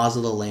the laws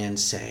of the land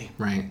say,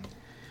 right.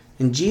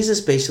 And Jesus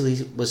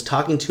basically was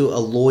talking to a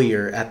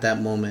lawyer at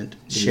that moment,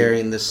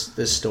 sharing this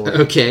story.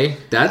 Okay,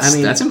 that's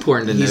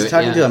important to know. He's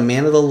talking to a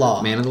man of the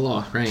law. Man of the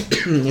law,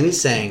 right. And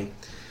he's saying,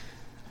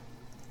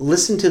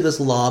 listen to this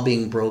law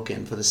being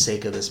broken for the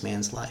sake of this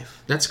man's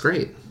life. That's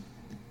great.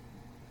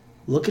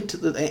 Look at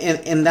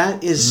and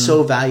that is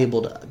so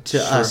valuable to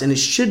us, and it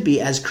should be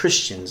as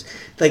Christians.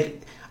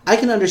 Like, I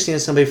can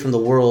understand somebody from the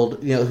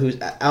world, you know, who's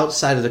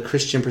outside of the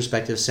Christian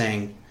perspective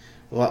saying,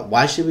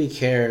 why should we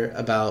care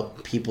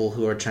about people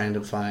who are trying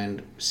to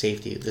find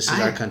safety? This is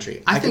our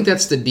country. I think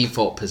that's the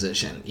default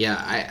position.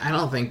 Yeah, I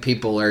don't think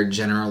people are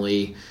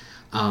generally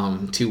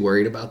too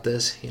worried about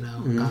this. You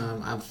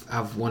know,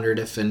 I've wondered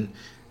if an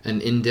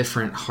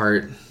indifferent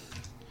heart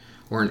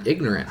or an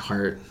ignorant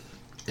heart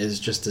is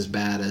just as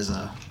bad as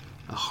a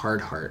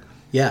hard heart.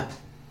 Yeah.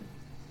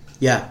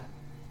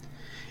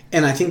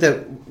 And I think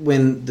that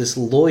when this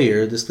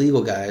lawyer, this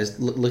legal guy, is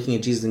looking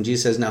at Jesus, and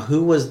Jesus says, now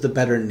who was the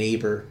better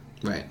neighbor?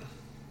 Right.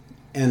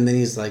 And then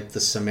he's like, the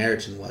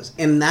Samaritan was.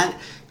 And that,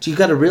 you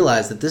got to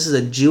realize that this is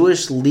a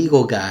Jewish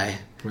legal guy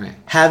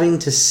having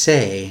to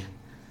say,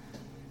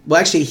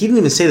 well, actually, he didn't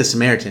even say the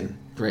Samaritan.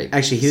 Right.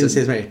 Actually, he didn't say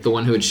the Samaritan. The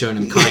one who had shown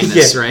him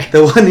kindness, right?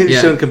 The one who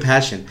had shown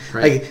compassion.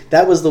 Right. Like,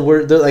 that was the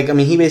word. Like, I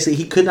mean,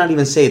 he could not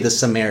even say the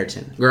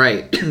Samaritan.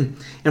 Right.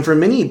 And for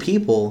many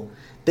people,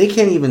 they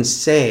can't even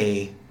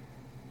say,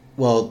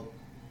 well,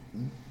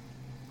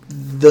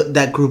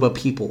 that group of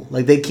people,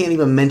 like, they can't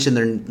even mention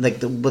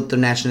what their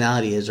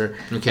nationality is, or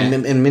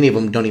and many of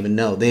them don't even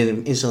know. They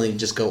instantly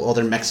just go, "Oh,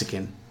 they're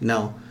Mexican."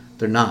 No,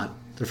 they're not.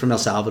 They're from El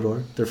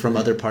Salvador. They're from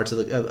other parts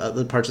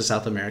of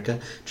South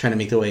America, trying to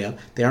make their way up.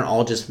 They aren't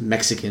all just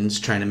Mexicans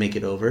trying to make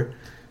it over.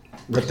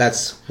 But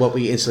that's what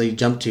we instantly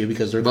jump to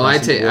because they're. Well,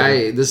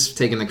 this is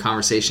taking the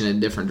conversation in a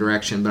different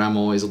direction, but I'm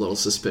always a little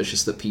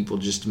suspicious that people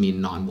just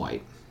mean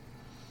non-white.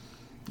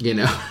 You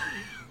know,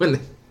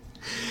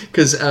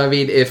 because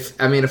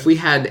if we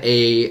had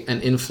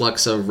an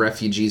influx of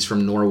refugees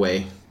from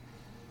Norway,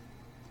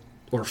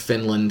 or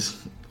Finland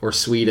or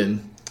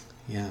Sweden,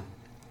 Yeah.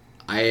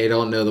 I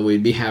don't know that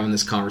we'd be having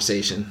this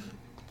conversation.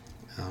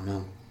 I don't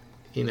know.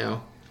 You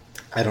know?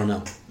 I don't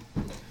know.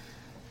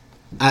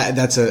 That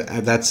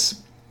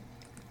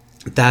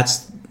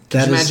Could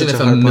you is imagine such if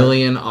a a hard part.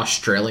 million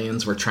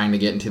Australians were trying to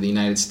get into the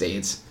United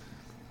States?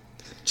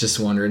 Just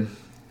wondered.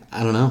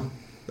 I don't know.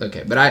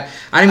 Okay, but I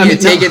didn't mean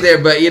to take it there,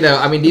 but, you know,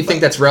 I mean, do you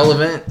think that's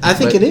relevant? I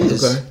think it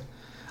is. Okay.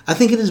 I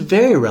think it is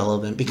very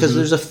relevant because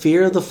there's a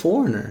fear of the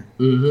foreigner.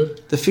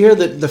 Mm-hmm. The fear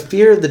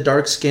of the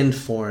dark-skinned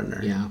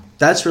foreigner. Yeah.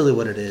 That's really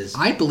what it is.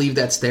 I believe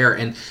that's there,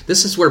 and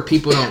this is where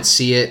people don't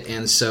see it,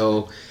 and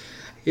so,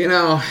 you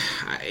know,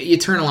 you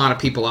turn a lot of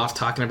people off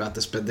talking about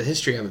this, but the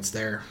history of it's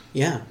there.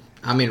 Yeah.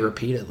 I mean,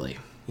 repeatedly.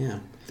 Yeah.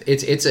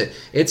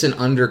 It's an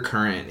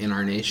undercurrent in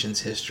our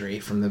nation's history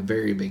from the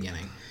very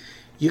beginning.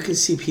 You can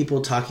see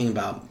people talking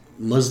about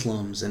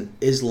Muslims and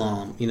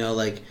Islam, you know,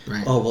 like,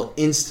 Right. oh, well,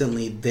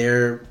 instantly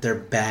they're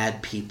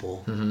bad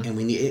people, and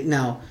we need it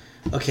now.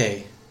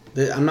 Okay,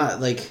 I'm not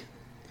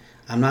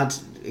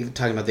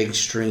talking about the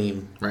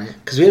extreme, Right.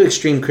 Because we have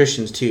extreme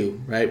Christians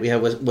too, right? We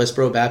have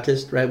Westboro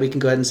Baptist, right? We can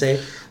go ahead and say,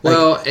 like,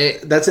 Well,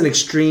 that's an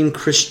extreme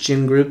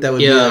Christian group that would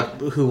be like,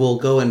 who will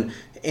go and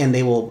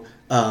they will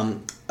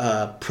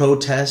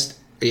protest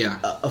yeah,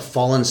 a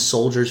fallen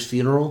soldier's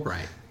funeral,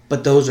 right,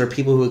 But those are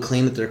people who would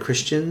claim that they're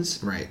Christians.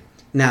 right.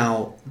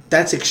 Now,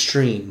 that's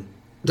extreme.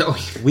 No,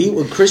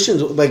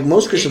 Christians, like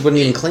most Christians,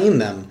 wouldn't even claim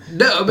them.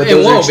 no, But it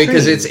those are won't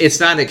because extreme. it's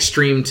not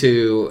extreme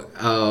to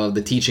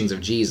the teachings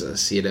of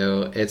Jesus. You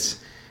know, it's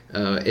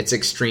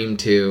extreme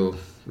to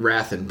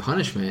wrath and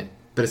punishment,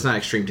 but it's not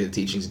extreme to the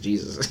teachings of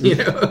Jesus. You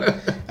know,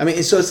 I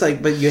mean, so it's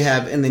like, but you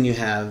have, and then you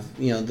have,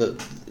 you know, the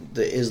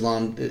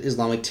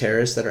Islamic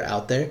terrorists that are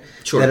out there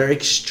Sure. that are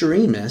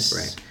extremists,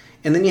 Right.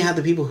 And then you have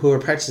the people who are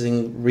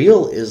practicing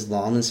real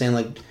Islam and saying,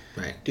 like,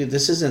 right? dude,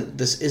 this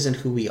isn't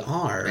who we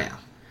are. Yeah.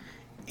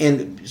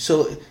 And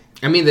so,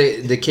 I mean,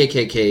 the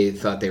KKK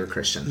thought they were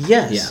Christian.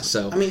 Yes. Yeah.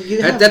 So I mean,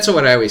 you have- that's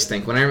what I always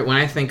think when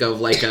I think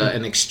of like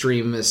an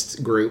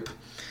extremist group.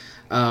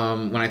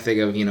 When I think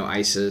of, you know,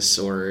 ISIS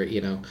or, you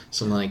know,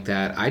 something like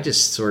that, I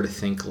just sort of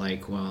think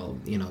like, well,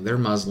 you know, they're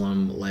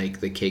Muslim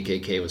like the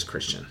KKK was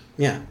Christian.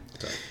 yeah.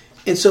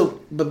 And so,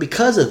 but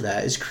because of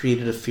that, it's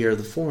created a fear of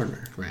the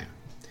foreigner. Right.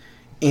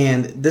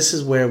 And this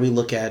is where we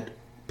look at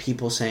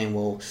people saying,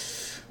 well,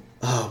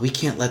 oh, we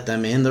can't let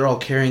them in. They're all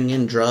carrying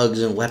in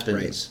drugs and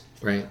weapons.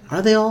 Right.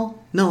 Are they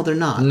all? No, they're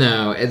not.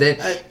 No,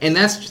 and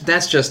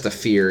that's just a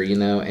fear, you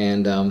know,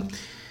 and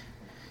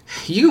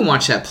you can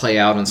watch that play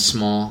out in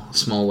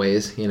small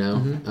ways, you know.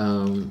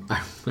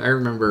 Mm-hmm. I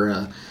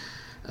remember,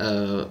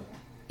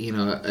 you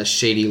know, a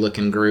shady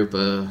looking group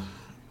of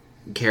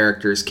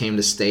characters came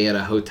to stay at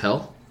a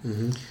hotel,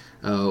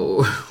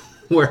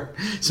 where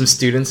some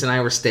students and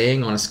I were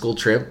staying on a school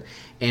trip,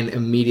 and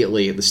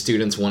immediately the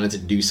students wanted to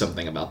do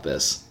something about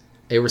this.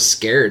 They were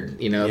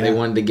scared, you know. Yeah. They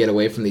wanted to get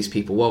away from these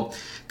people. Well,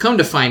 come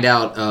to find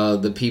out,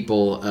 the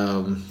people,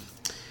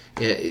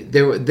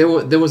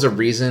 there was a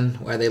reason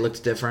why they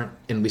looked different,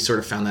 and we sort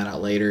of found that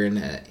out later.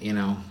 And you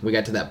know, we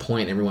got to that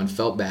point, and everyone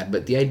felt bad.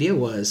 But the idea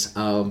was,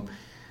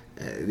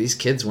 these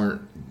kids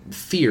weren't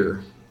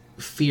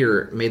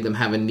Fear made them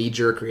have a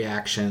knee-jerk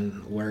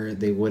reaction where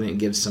they wouldn't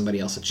give somebody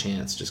else a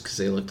chance just because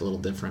they looked a little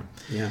different.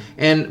 Yeah.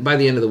 And by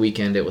the end of the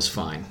weekend, it was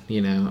fine. You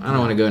know, I don't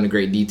want to go into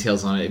great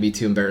details on it. It'd be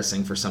too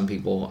embarrassing for some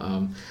people.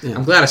 I'm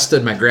glad I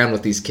stood my ground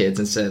with these kids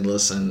and said,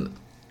 "Listen,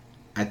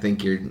 I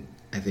think you're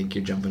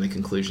jumping to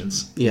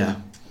conclusions." Yeah.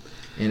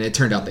 And it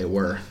turned out they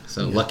were.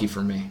 So lucky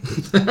for me.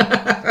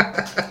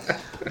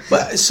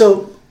 But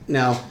so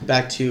now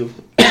back to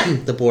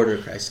the border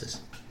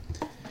crisis.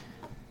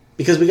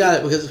 Because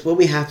what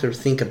we have to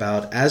think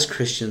about as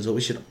Christians, what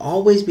we should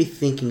always be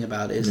thinking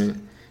about is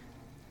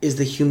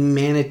the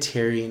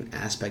humanitarian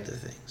aspect of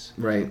things.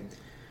 Right.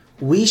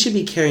 We should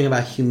be caring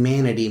about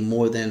humanity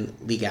more than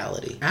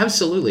legality.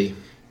 Absolutely.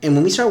 And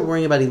when we start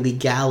worrying about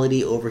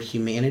illegality over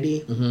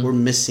humanity, we're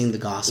missing the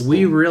gospel.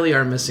 We really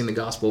are missing the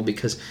gospel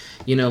because,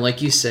 you know,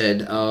 like you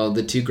said,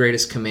 the two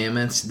greatest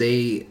commandments,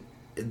 they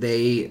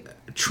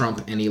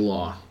trump any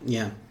law.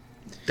 Yeah.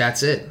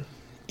 That's it.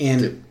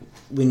 And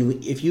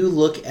if you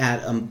look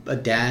at a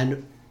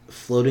dad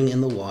floating in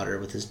the water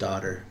with his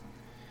daughter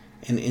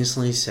and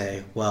instantly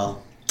say,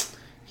 well,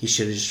 he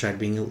should have just tried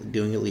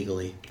doing it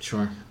legally.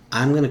 Sure.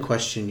 I'm going to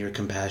question your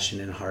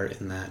compassion and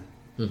heart in that.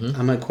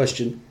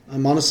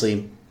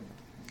 Mm-hmm.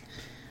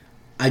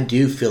 I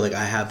do feel like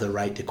I have the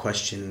right to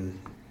question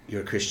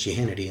your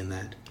Christianity in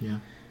that. Yeah.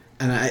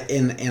 And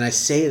I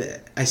say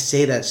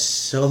that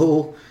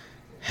so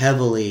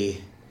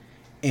heavily,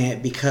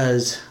 and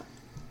because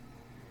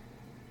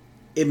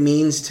it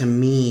means to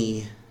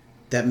me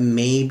that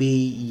maybe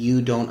you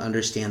don't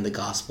understand the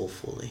gospel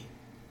fully.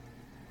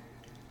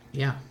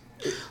 Yeah.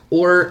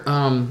 Or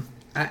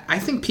I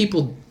think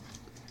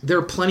there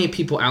are plenty of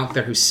people out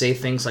there who say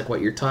things like what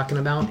you're talking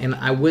about, and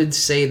I would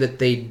say that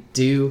they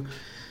do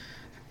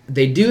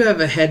have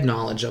a head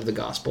knowledge of the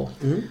gospel.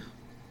 Mm-hmm.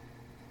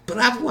 But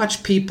I've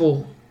watched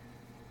people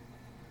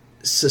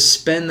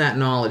suspend that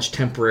knowledge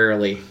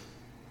temporarily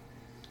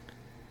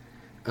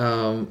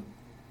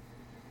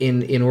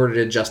in order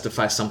to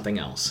justify something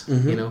else,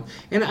 you know.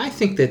 And I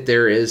think that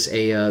there is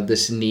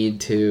this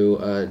need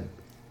to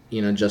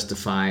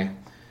justify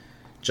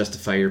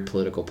your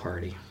political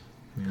party.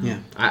 You know? Yeah,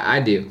 I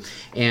do,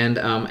 and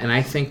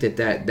I think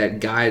that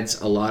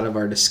guides a lot of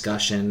our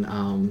discussion.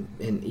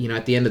 And you know,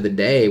 at the end of the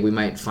day, we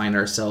might find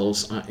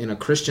ourselves in a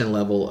Christian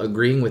level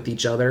agreeing with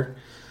each other,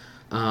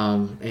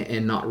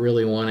 and not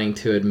really wanting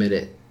to admit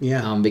it.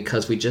 Yeah.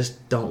 Because we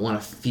just don't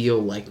want to feel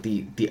like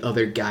the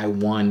other guy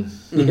won.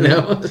 You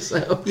know,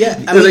 so yeah,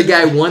 the other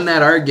guy won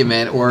that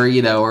argument, or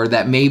or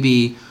that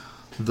maybe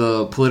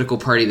the political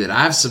party that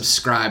I've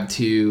subscribed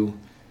to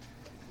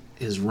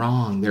is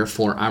wrong,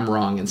 therefore I'm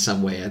wrong in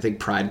some way. I think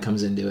pride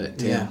comes into it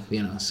too.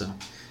 Yeah. So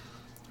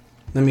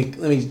let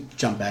me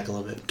jump back a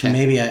little bit. Okay.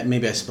 Maybe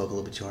I spoke a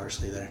little bit too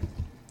harshly there.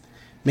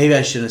 Maybe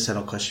I shouldn't have said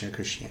I'll question your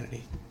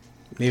Christianity.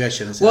 Maybe I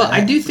shouldn't have said well, that.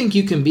 I do think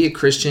you can be a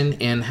Christian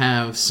and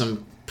have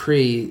some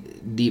pretty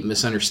deep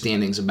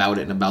misunderstandings about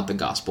it and about the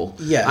gospel.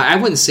 Yeah. I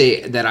wouldn't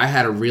say that I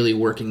had a really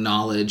working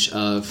knowledge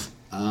of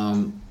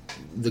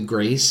the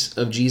grace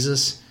of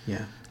Jesus.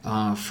 Yeah.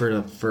 For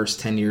the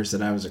first 10 years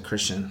that I was a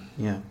Christian.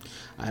 Yeah.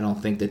 I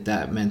don't think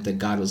that meant that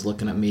God was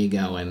looking at me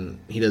going,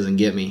 he doesn't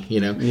get me,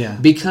 Yeah.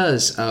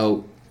 Because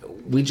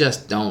we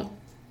just don't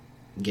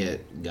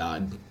get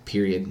God,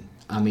 period.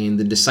 I mean,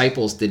 the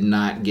disciples did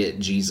not get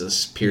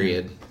Jesus,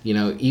 period.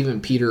 Even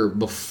Peter,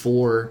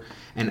 before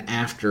and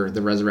after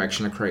the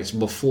resurrection of Christ,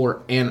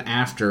 before and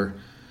after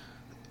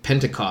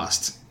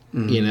Pentecost,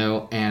 and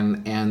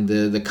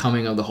the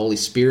coming of the Holy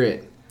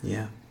Spirit,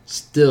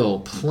 still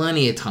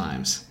plenty of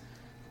times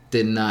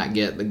did not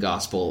get the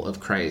gospel of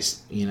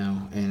Christ,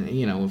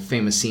 and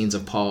famous scenes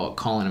of Paul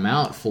calling him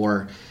out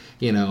for,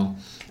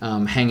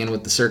 hanging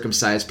with the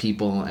circumcised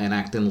people and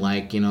acting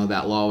like,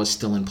 that law was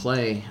still in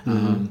play,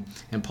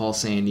 and Paul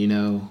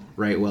saying,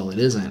 right, well, it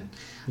isn't.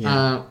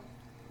 Yeah.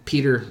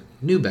 Peter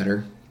knew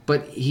better,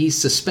 but he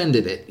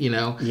suspended it,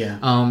 Yeah.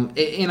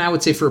 And I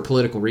would say for a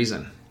political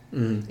reason,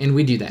 and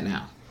we do that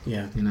now.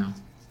 Yeah.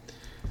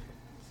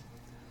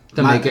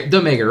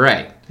 Don't make it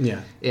right.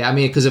 Yeah. Yeah, I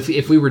mean, because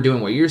if we were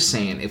doing what you're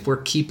saying, if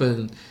we're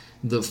keeping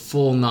the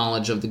full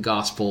knowledge of the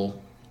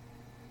gospel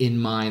in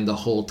mind the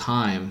whole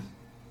time,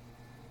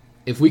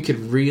 if we could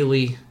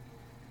really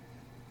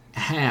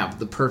have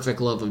the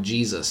perfect love of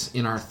Jesus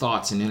in our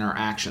thoughts and in our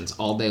actions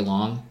all day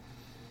long,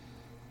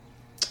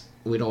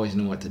 we'd always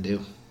know what to do.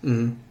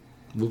 Mm-hmm.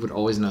 We would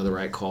always know the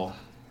right call,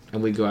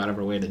 and we'd go out of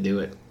our way to do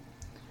it.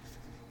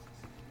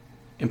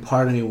 And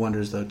part of me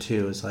wonders, though,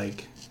 too, is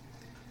like,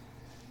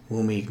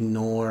 when we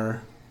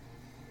ignore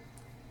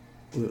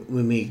the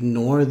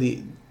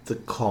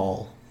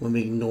call, when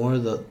we ignore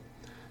the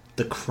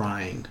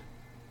crying,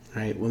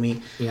 right?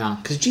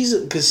 Because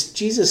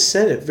Jesus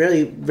said it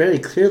very, very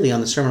clearly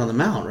on the Sermon on the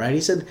Mount, right?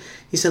 He said,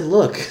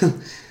 look,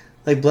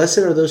 like, blessed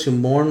are those who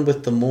mourn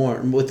blessed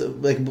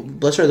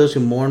are those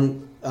who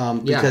mourn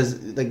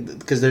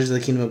because there's the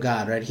kingdom of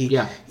God, right?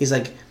 He's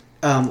like,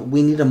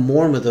 we need to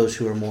mourn with those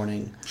who are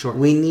mourning. Sure.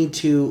 We need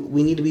to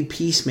be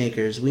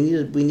peacemakers. We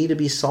need to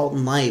be salt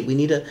and light. We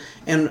need to,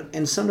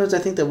 and sometimes I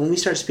think that when we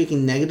start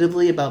speaking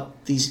negatively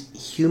about these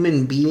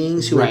human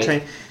beings who are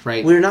trying,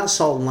 we're not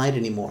salt and light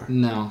anymore.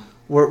 No.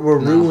 We're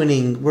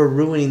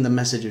ruining the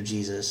message of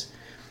Jesus.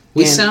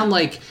 We sound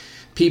like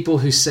people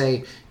who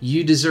say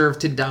you deserve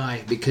to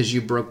die because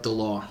you broke the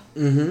law.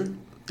 Mm-hmm.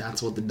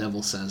 That's what the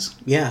devil says.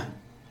 Yeah.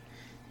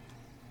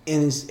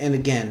 And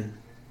again,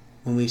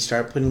 when we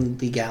start putting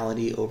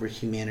legality over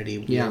humanity,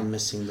 we are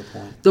missing the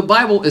point. The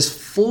Bible is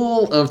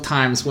full of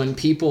times when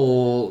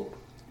people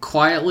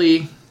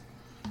quietly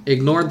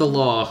ignored the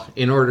law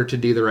in order to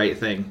do the right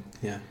thing.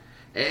 Yeah.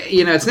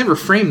 It's never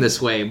framed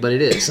this way, but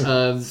it is.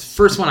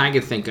 First one I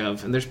could think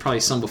of, and there's probably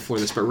some before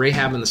this, but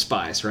Rahab and the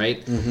spies,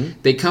 right? Mm-hmm.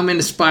 They come in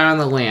to spy on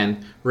the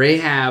land.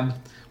 Rahab,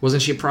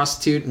 wasn't she a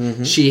prostitute?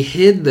 Mm-hmm. She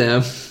hid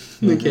them.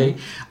 Okay.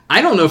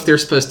 I don't know if they're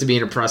supposed to be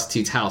in a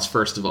prostitute's house,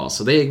 first of all,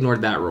 so they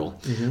ignored that rule.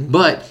 Mm-hmm.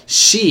 But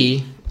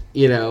she,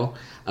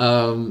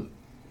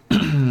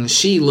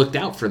 she looked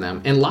out for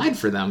them and lied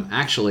for them,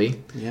 actually.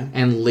 Yeah.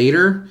 And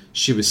later,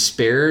 she was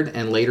spared,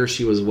 and later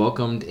she was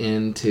welcomed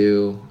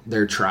into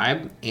their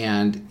tribe,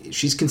 and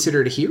she's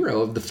considered a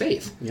hero of the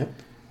faith. Yep.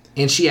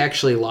 And she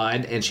actually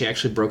lied, and she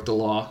actually broke the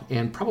law,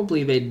 and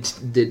probably they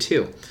did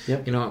too.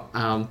 Yep.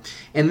 And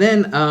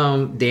then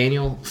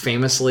Daniel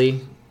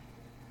famously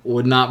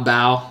would not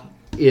bow.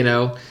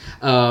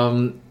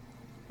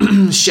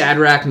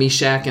 Shadrach,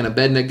 Meshach, and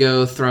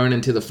Abednego thrown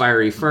into the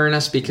fiery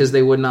furnace because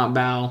they would not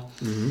bow.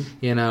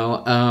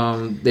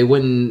 Mm-hmm. They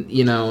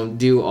wouldn't,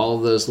 do all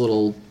those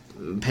little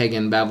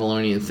pagan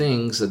Babylonian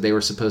things that they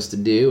were supposed to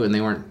do, and they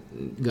weren't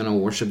going to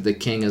worship the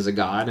king as a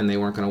god, and they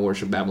weren't going to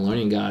worship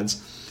Babylonian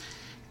gods.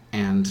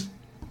 And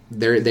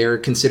they're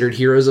considered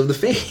heroes of the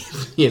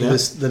faith.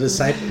 The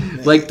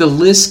disciples. Like the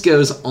list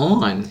goes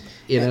on.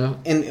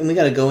 And we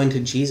got to go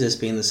into Jesus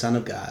being the Son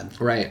of God.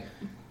 Right.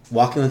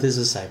 Walking with his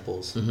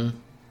disciples. Mm-hmm.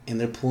 And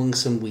they're pulling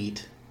some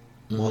wheat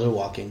while they're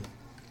walking.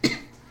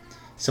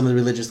 Some of the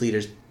religious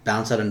leaders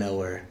bounce out of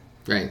nowhere.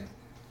 Right.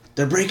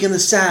 they're breaking the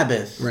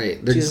Sabbath.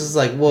 Right. Jesus is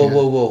like, whoa,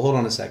 hold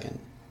on a second.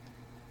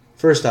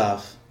 First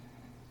off,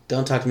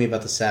 don't talk to me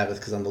about the Sabbath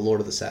because I'm the Lord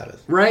of the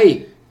Sabbath.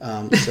 Right.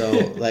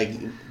 So, like,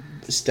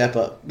 step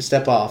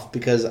off,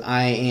 because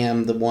I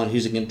am the one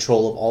who's in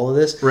control of all of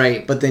this.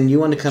 Right. But then you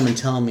want to come and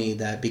tell me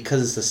that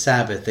because it's the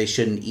Sabbath, they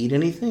shouldn't eat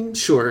anything?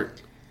 Sure.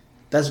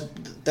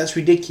 That's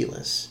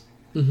ridiculous.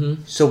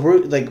 Mm-hmm. So we're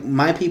like,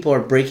 my people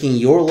are breaking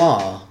your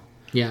law.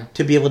 Yeah.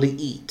 To be able to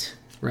eat.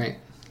 Right.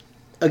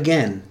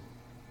 Again,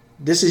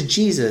 this is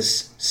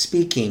Jesus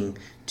speaking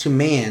to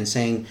man,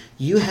 saying,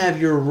 you have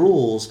your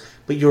rules,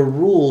 but your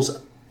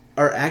rules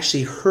are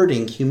actually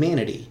hurting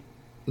humanity.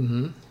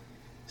 Mm-hmm.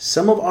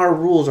 Some of our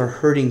rules are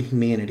hurting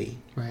humanity.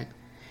 Right.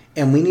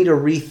 And we need to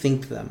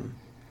rethink them.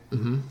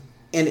 Mm-hmm.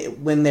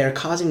 And when they're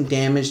causing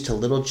damage to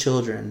little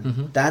children,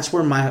 mm-hmm. that's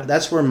where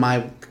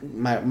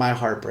my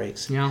heart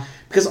breaks. Yeah.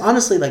 Because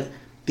honestly, like,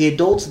 the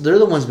adults, they're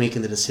the ones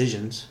making the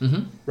decisions.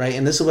 Mm-hmm. Right?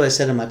 And this is what I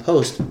said in my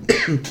post,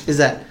 is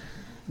that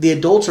the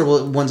adults are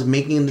the ones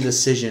making the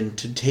decision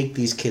to take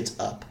these kids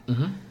up.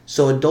 Mm-hmm.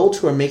 So adults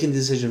who are making the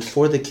decision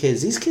for the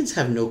kids, these kids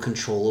have no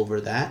control over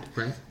that.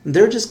 Right.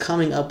 They're just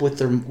coming up with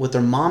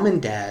their mom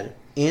and dad,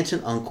 aunt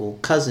and uncle,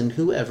 cousin,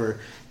 whoever,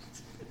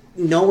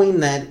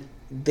 knowing that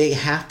they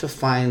have to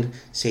find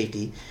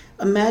safety.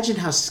 Imagine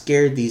how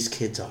scared these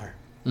kids are.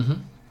 Mm-hmm.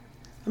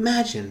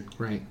 Imagine.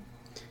 Right.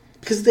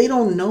 Because they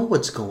don't know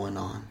what's going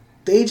on.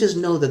 They just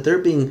know that they're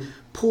being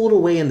pulled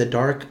away in the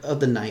dark of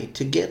the night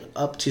to get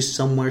up to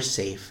somewhere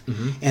safe.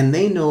 Mm-hmm. And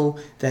they know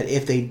that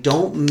if they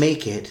don't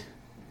make it,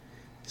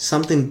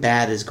 something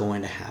bad is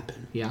going to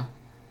happen. Yeah.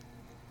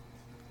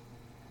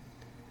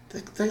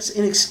 That's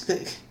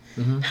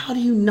How do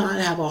you not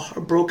have a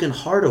broken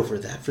heart over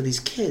that for these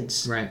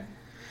kids? Right.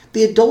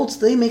 The adults,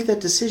 they make that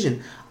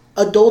decision.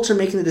 Adults are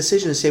making the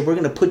decision to say, we're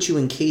going to put you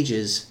in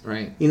cages.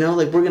 Right. You know,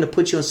 like, we're going to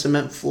put you on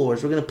cement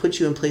floors. We're going to put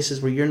you in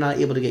places where you're not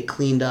able to get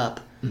cleaned up.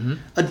 Mm-hmm.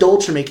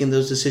 Adults are making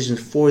those decisions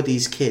for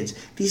these kids.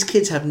 These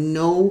kids have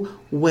no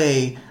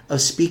way of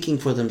speaking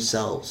for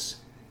themselves.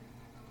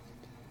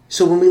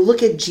 So when we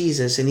look at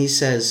Jesus and he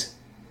says,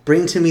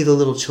 bring to me the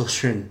little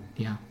children.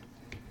 Yeah.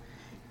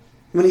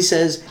 When he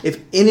says, if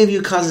any of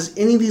you causes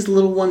any of these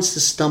little ones to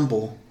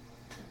stumble,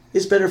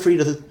 it's better for you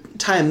to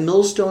tie a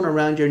millstone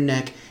around your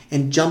neck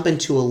and jump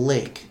into a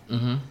lake.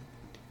 Mm-hmm.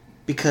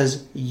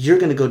 Because you're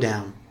going to go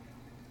down.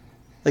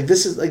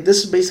 This is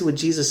basically what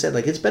Jesus said.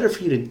 Like, it's better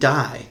for you to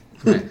die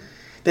right.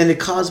 than to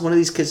cause one of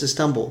these kids to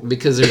stumble.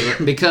 Because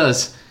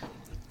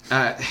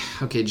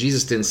okay,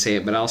 Jesus didn't say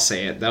it, but I'll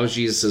say it. That was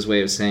Jesus'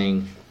 way of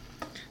saying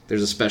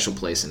there's a special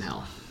place in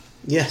hell.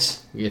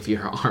 Yes. If you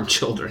harm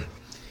children.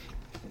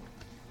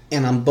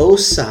 And on both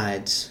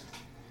sides,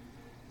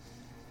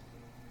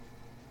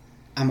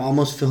 I'm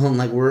almost feeling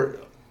like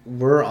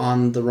we're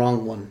on the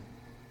wrong one.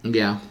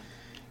 Yeah.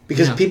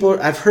 Because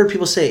I've heard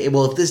people say,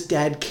 well, if this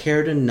dad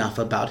cared enough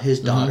about his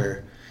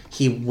daughter,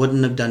 he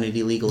wouldn't have done it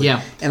illegally.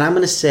 Yeah. And I'm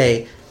going to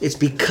say it's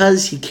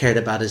because he cared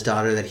about his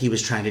daughter that he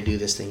was trying to do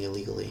this thing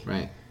illegally.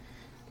 Right.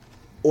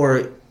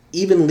 Or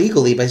even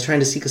legally by trying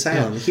to seek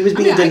asylum. Yeah. He was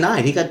being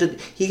denied.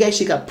 He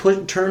actually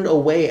got turned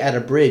away at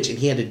a bridge, and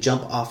he had to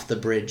jump off the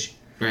bridge.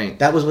 Right.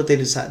 That was what they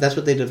decided.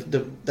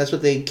 That's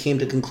what they came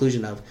to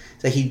conclusion of.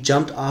 That he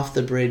jumped off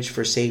the bridge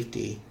for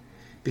safety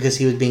because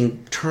he was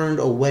being turned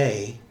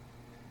away,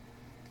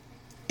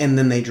 and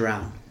then they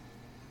drowned.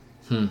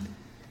 How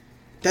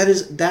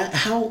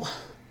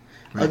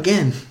right.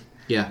 Again.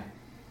 Yeah.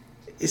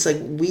 It's like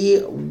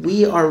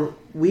we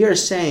are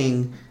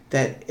saying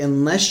that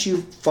unless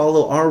you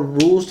follow our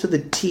rules to the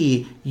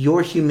T,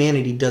 your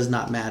humanity does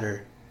not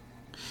matter.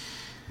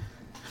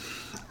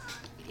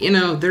 You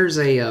know, there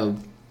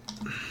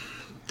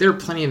are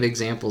plenty of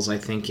examples, I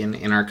think,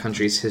 in our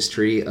country's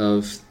history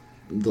of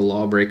the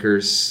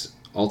lawbreakers.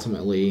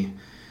 Ultimately,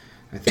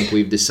 I think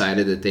we've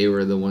decided that they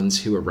were the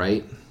ones who were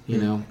right. You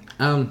know,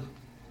 I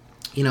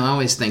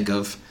always think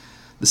of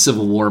the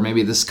Civil War.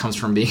 Maybe this comes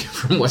from being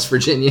from West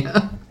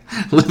Virginia,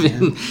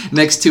 living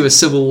next to a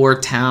Civil War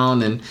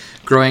town and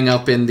growing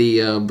up in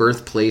the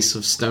birthplace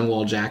of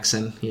Stonewall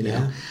Jackson. You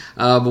know,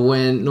 but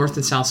when North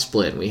and South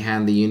split, we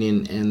had the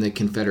Union and the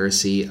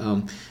Confederacy.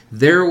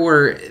 There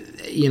were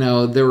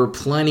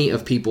plenty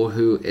of people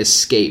who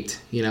escaped,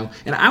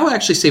 and I would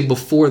actually say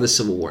before the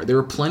Civil War, there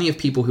were plenty of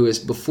people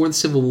before the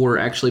Civil War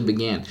actually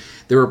began,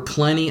 there were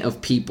plenty of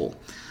people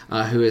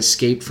who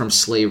escaped from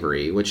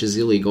slavery, which is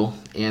illegal,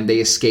 and they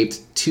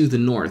escaped to the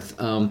North,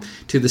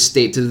 to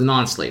the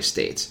non-slave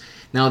states.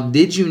 Now,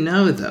 did you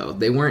know, though,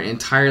 they weren't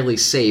entirely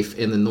safe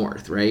in the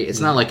North, right?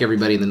 It's not like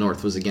everybody in the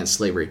North was against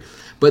slavery.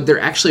 But there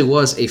actually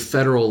was a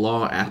federal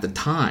law at the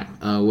time,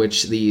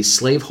 which the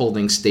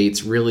slaveholding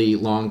states really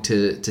longed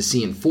to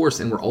see enforced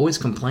and were always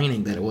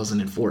complaining that it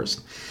wasn't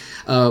enforced,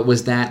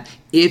 was that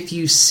if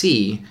you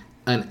see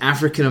an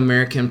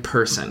African-American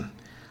person,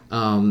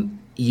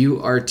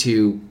 you are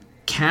to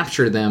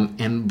capture them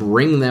and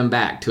bring them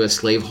back to a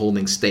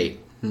slaveholding state.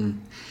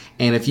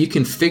 And if you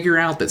can figure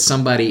out that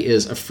somebody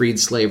is a freed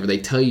slave, or they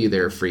tell you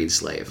they're a freed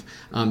slave,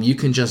 you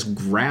can just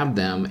grab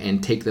them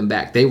and take them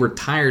back. They were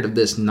tired of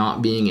this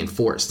not being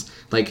enforced.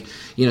 Like,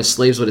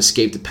 slaves would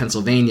escape to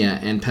Pennsylvania,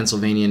 and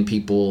Pennsylvanian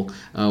people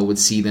would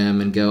see them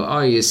and go,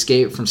 "Oh, you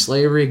escaped from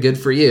slavery? Good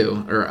for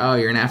you." Or, "Oh,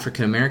 you're an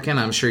African American?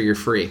 I'm sure you're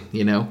free,"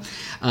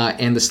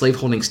 And the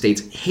slaveholding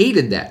states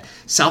hated that.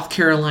 South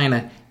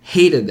Carolina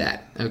hated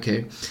that,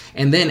 okay?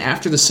 And then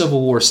after the Civil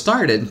War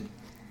started,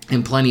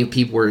 and plenty of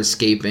people were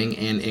escaping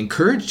and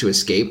encouraged to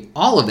escape,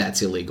 all of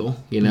that's illegal,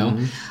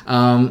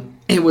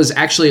 It was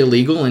actually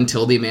illegal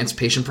until the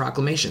Emancipation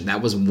Proclamation.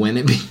 That was when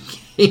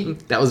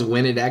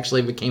it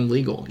actually became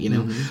legal,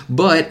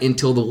 But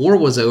until the war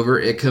was over,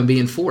 it couldn't be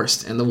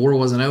enforced, and the war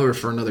wasn't over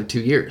for another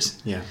 2 years.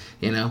 Yeah.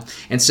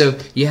 And so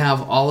you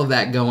have all of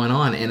that going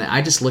on, and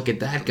I just look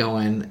at that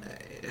going,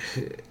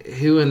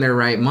 who in their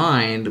right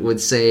mind would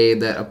say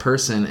that a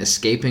person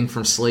escaping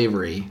from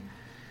slavery,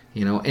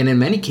 and in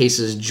many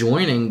cases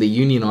joining the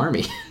Union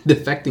Army,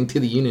 defecting to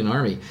the Union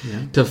Army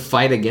to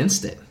fight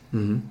against it,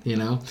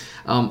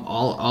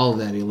 all of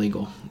that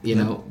illegal,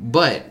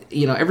 But,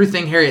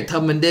 everything Harriet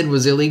Tubman did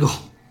was illegal.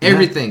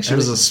 Everything. She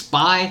was a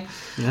spy.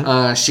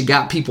 Yeah. She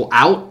got people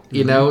out,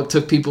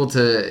 took people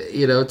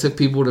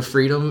to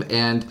freedom,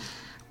 and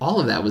all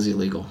of that was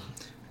illegal.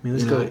 I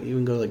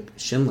mean, go like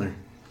Schindler.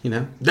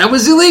 That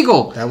was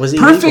illegal. That was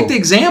illegal. Perfect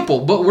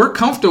example, but we're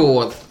comfortable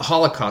with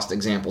Holocaust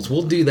examples.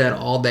 We'll do that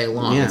all day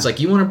long. Yeah. It's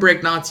like, you want to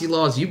break Nazi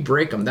laws, you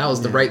break them. That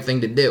was the right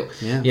thing to do.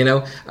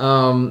 Yeah.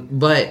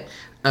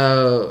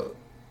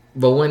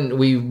 But when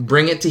we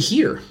bring it to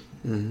here,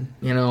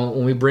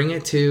 when we bring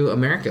it to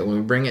America, when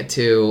we bring it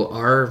to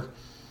our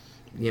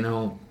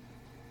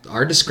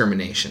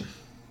discrimination,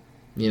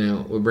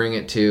 we bring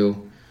it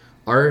to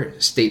our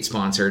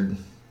state-sponsored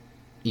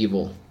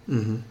evil.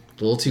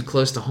 A little too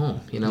close to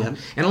home, Yep.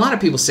 And a lot of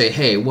people say,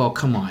 "Hey, well,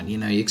 come on,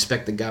 you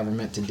expect the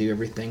government to do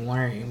everything.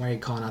 Why are you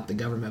calling out the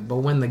government?" But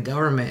when the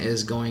government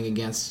is going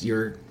against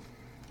your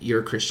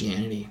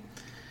Christianity,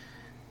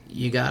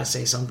 you gotta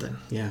say something.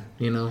 Yeah.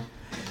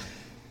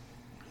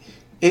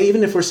 And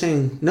even if we're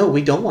saying, no,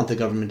 we don't want the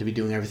government to be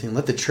doing everything,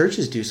 let the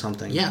churches do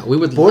something. Yeah, we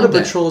would Border love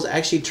that. Patrol is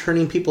actually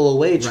turning people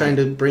away, trying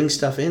to bring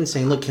stuff in,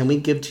 saying, look, can we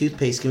give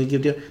toothpaste? Can we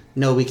give...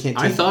 No, we can't.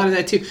 I thought of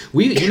that too.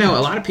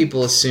 A lot of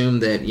people assume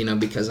that,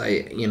 because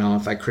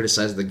if I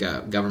criticize the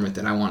government,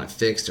 that I want it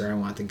fixed, or I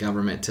want the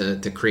government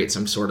to create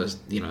some sort of,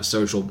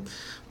 social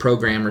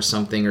program or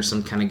something, or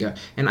some kind of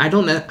and I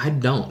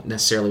don't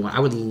necessarily want. I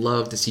would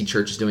love to see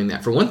churches doing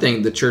that. For one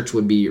thing, the church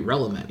would be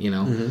relevant,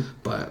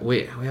 but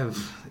we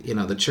have,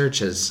 the church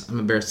has, I'm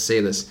embarrassed to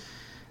say this,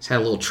 has had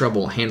a little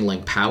trouble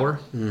handling power,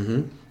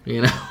 and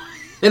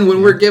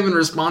when we're given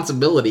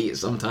responsibility,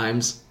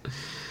 sometimes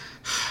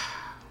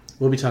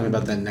we'll be talking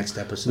about that next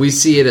episode. We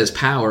see it as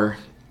power,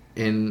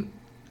 and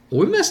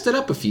we messed it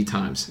up a few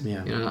times.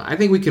 Yeah. I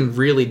think we can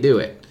really do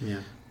it. Yeah.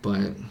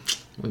 But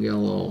we get a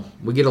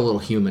little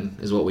human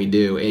is what we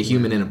do. A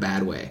human in a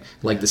bad way,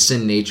 like the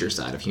sin nature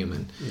side of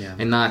human,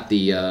 and not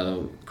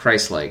the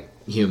Christ-like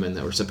human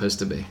that we're supposed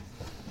to be.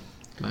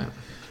 But,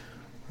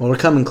 well, we're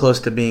coming close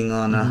to being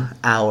on an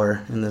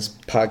hour in this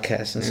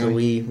podcast, and so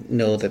we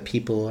know that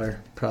people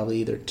are probably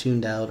either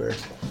tuned out or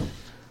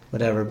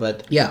whatever.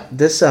 But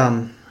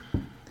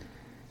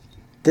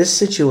this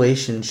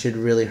situation should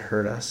really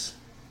hurt us.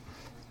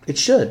 It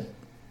should.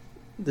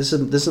 This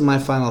is my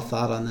final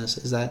thought on this,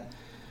 is that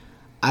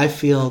I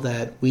feel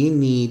that we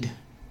need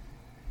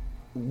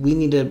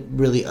to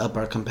really up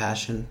our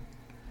compassion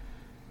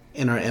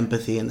and our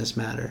empathy in this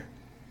matter.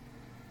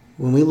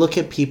 When we look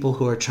at people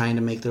who are trying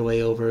to make their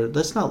way over,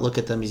 let's not look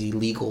at them as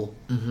illegal.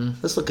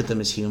 Let's look at them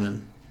as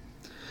human.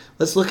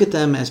 Let's look at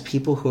them as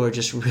people who are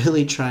just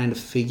really trying to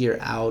figure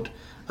out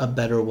a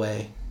better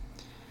way.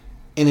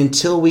 And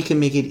until we can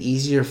make it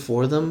easier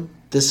for them,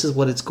 this is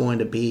what it's going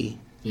to be.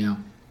 Yeah.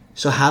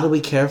 So how do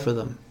we care for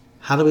them?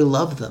 How do we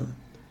love them?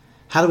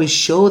 How do we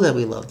show that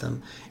we love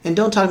them? And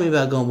don't talk to me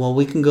about going, well,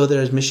 we can go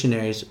there as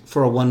missionaries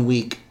for a 1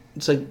 week.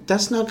 It's like,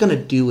 that's not going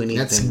to do anything.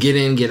 That's get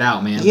in, get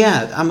out, man.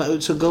 Yeah,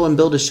 so go and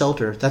build a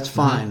shelter. That's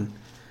fine.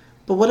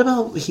 But what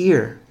about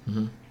here?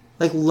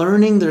 Like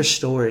learning their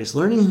stories,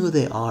 learning who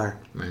they are.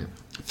 Right.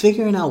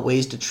 Figuring out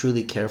ways to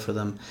truly care for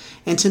them,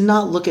 and to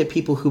not look at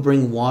people who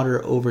bring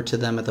water over to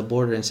them at the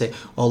border and say,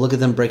 oh, look at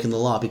them breaking the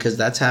law, because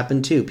that's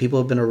happened too. People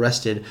have been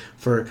arrested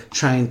for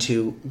trying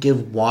to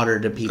give water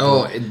to people.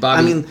 Oh, Bobby,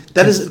 I mean,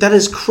 that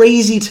is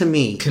crazy to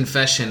me.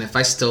 Confession,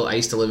 I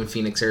used to live in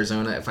Phoenix,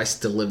 Arizona. If I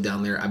still lived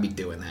down there, I'd be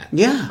doing that.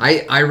 Yeah.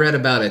 I read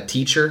about a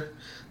teacher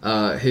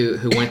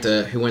who went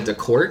to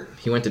court.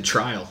 He went to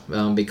trial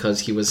because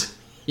he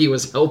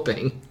was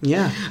helping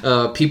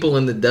people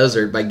in the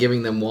desert by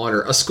giving them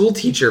water. A school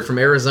teacher from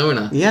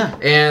Arizona. Yeah.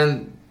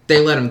 And they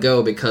let him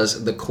go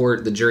because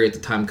the jury at the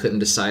time couldn't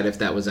decide if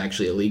that was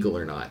actually illegal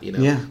or not,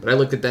 Yeah. But I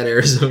looked at that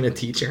Arizona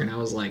teacher and I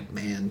was like,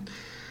 man,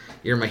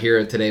 you're my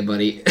hero today,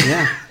 buddy.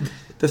 Yeah.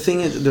 The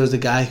thing is, there was a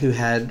guy who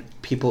had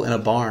people in a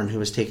barn who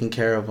was taking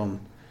care of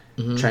them.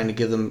 trying to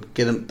get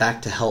them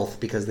back to health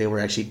because they were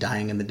actually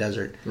dying in the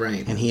desert.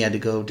 Right. And he had to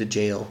go to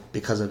jail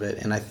because of it.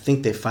 And I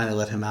think they finally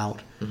let him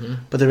out.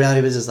 But the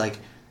reality is like,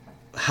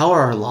 how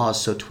are our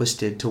laws so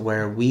twisted to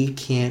where we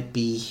can't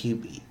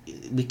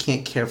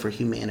care for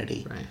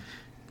humanity? Right.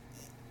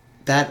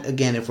 That,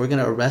 again, if we're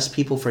going to arrest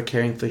people for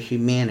caring for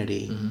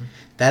humanity,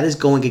 that is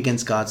going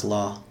against God's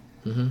law.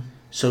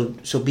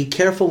 So be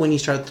careful when you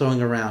start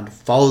throwing around,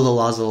 follow the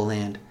laws of the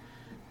land.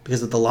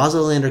 Because if the laws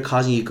of the land are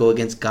causing you to go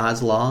against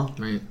God's law,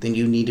 then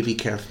you need to be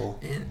careful.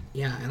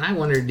 And I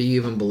wonder, do you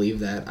even believe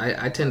that?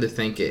 I tend to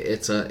think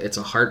it's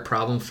a hard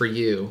problem for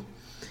you,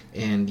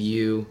 and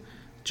you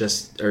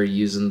just are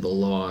using the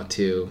law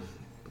to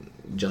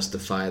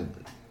justify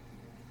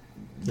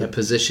the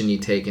position you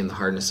take in the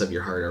hardness of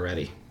your heart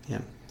already.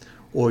 Yeah.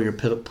 Or your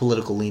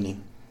political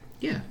leaning.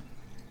 Yeah.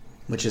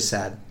 Which is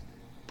sad.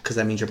 Because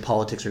that means your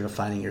politics are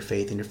defining your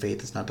faith, and your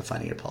faith is not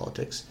defining your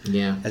politics.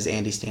 Yeah. As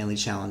Andy Stanley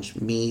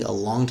challenged me a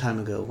long time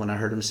ago when I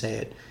heard him say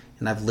it,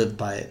 and I've lived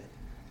by it.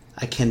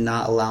 I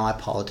cannot allow my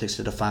politics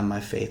to define my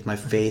faith. My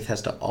faith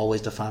has to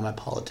always define my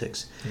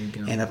politics. There you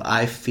go. And if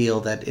I feel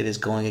that it is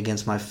going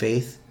against my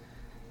faith,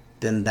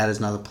 then that is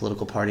not a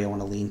political party I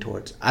want to lean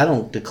towards. I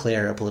don't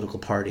declare a political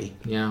party.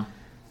 Yeah.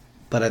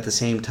 But at the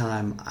same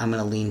time, I'm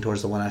going to lean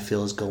towards the one I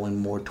feel is going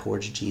more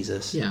towards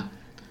Jesus. Yeah.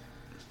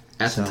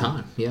 At the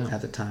time, yeah.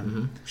 At the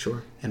time.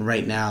 Sure. And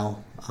right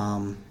now,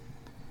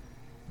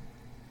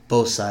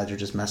 both sides are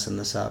just messing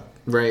this up.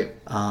 Right.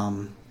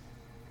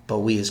 But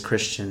we as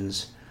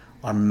Christians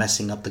are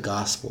messing up the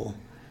gospel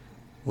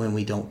when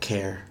we don't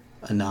care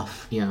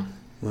enough. Yeah.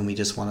 When we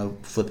just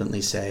want to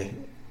flippantly say,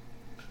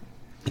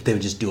 if they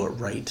would just do it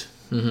right.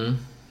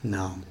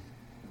 No.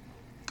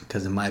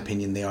 Because in my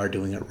opinion, they are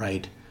doing it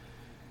right.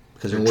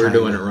 Because we're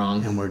doing it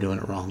wrong. And we're doing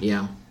it wrong.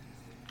 Yeah.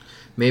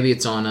 Maybe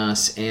it's on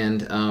us,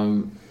 and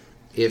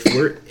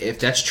if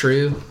that's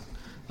true,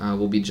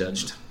 we'll be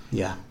judged.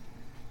 Yeah.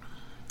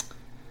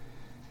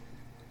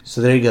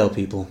 So there you go,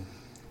 people.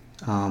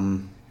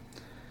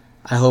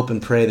 I hope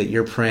and pray that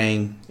you're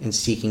praying and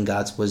seeking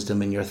God's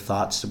wisdom in your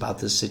thoughts about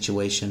this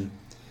situation.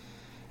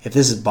 If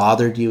this has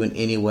bothered you in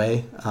any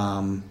way,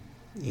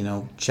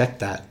 check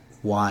that.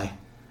 Why?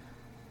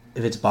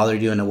 If it's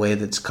bothered you in a way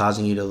that's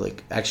causing you to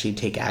actually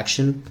take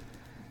action,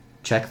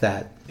 check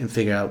that and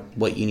figure out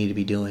what you need to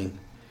be doing.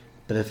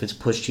 But if it's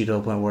pushed you to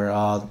a point where,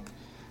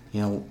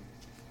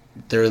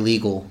 they're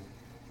illegal,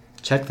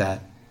 check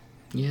that.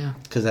 Yeah.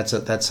 Because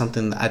that's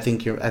something I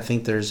think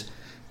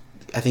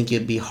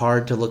it'd be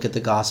hard to look at the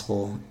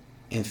gospel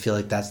and feel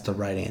like that's the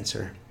right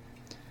answer.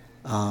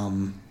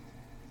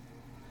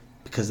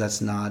 Because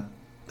that's not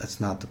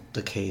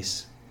the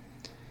case.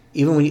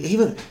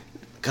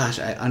 Gosh,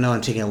 I know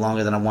I'm taking it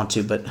longer than I want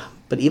to, but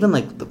even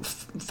like the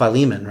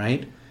Philemon,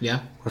 right?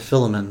 Yeah. Or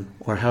Philemon,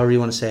 or however you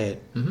want to say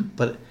it.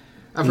 But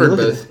I've heard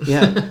both.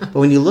 But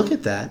when you look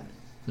at that,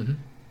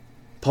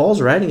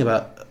 Paul's writing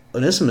about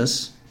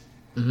Onesimus,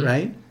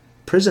 right?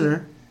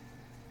 Prisoner,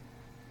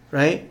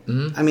 right?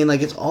 I mean,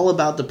 it's all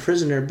about the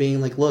prisoner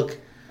being look,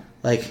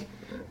 or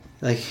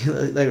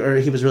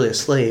he was really a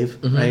slave,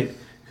 right?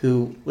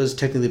 Who was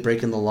technically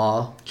breaking the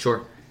law. Sure.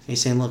 And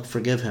he's saying, look,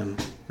 forgive him,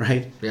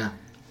 right? Yeah.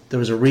 There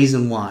was a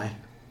reason why.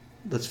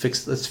 Let's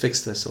fix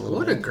this a little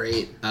bit. What a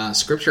great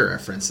scripture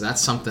reference.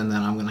 That's something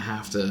that I'm going to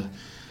have to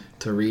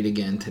read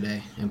again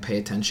today and pay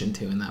attention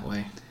to in that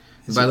way.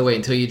 And by the way,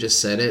 until you just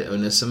said it,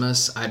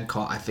 Onesimus, I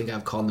think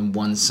I've called him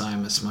one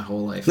Simus my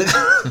whole life.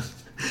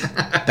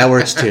 That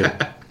works too.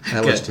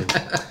 Works too.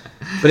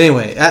 But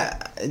anyway,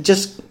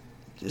 just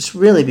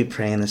really be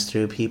praying this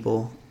through,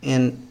 people.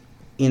 And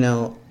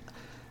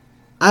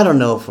I don't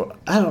know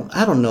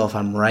if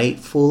I'm right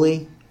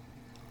fully.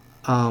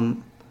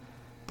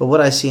 But what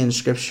I see in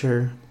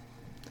Scripture,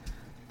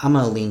 I'm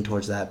gonna lean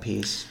towards that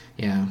piece.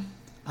 Yeah.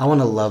 I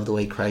want to love the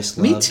way Christ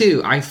loved. Me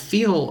too. I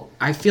feel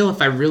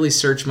if I really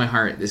search my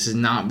heart, this is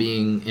not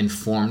being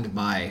informed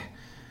by,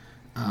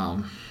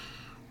 a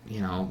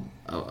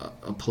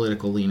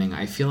political leaning.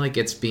 I feel like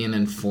it's being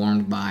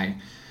informed by,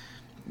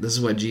 this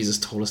is what Jesus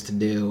told us to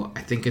do.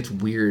 I think it's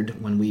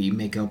weird when we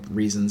make up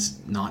reasons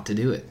not to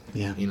do it.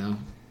 Yeah.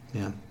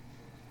 Yeah.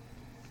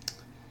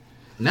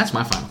 And that's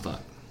my final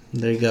thought.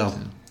 There you go.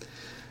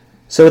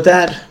 So with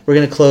that, we're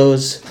going to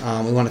close.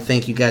 We want to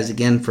thank you guys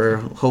again for,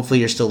 hopefully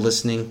you're still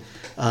listening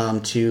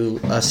to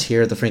us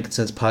here at the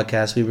Frankincense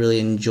Podcast. We really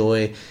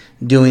enjoy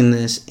doing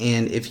this.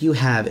 And if you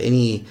have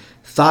any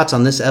thoughts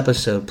on this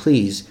episode,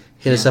 please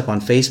hit us up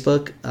on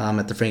Facebook,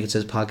 at the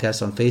Frankincense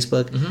Podcast on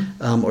Facebook,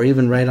 or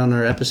even right on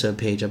our episode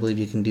page. I believe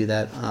you can do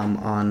that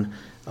on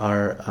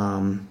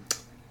our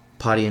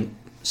Podium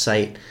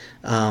site.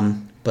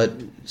 But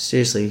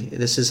seriously,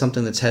 this is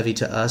something that's heavy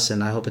to us,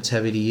 and I hope it's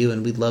heavy to you,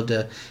 and we'd love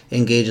to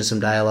engage in some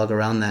dialogue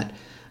around that.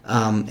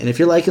 And if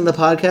you're liking the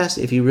podcast,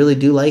 if you really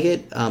do like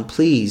it,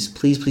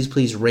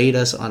 please rate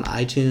us on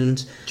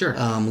iTunes. Sure.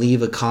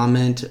 Leave a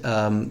comment,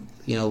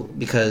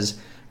 because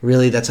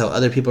really that's how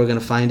other people are going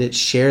to find it.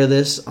 Share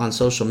this on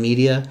social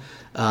media.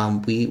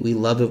 We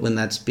love it when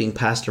that's being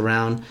passed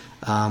around,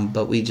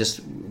 but we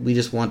just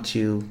want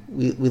to.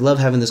 We love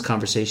having this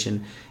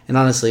conversation. And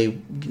honestly,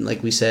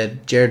 like we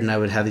said, Jared and I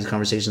would have these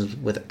conversations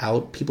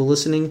without people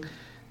listening.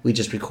 We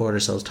just record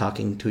ourselves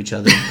talking to each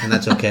other, and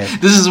that's okay.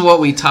 This is what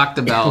we talked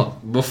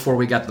about before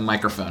we got the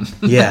microphone.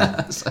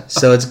 Yeah,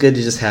 so it's good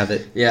to just have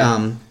it.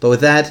 Yeah. But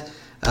with that,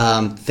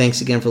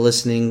 thanks again for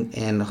listening,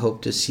 and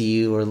hope to see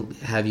you or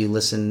have you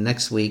listen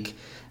next week.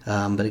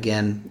 But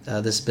again,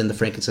 this has been the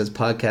Frankincense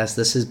Podcast.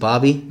 This is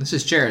Bobby. This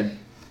is Jared.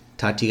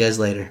 Talk to you guys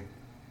later.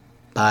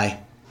 Bye.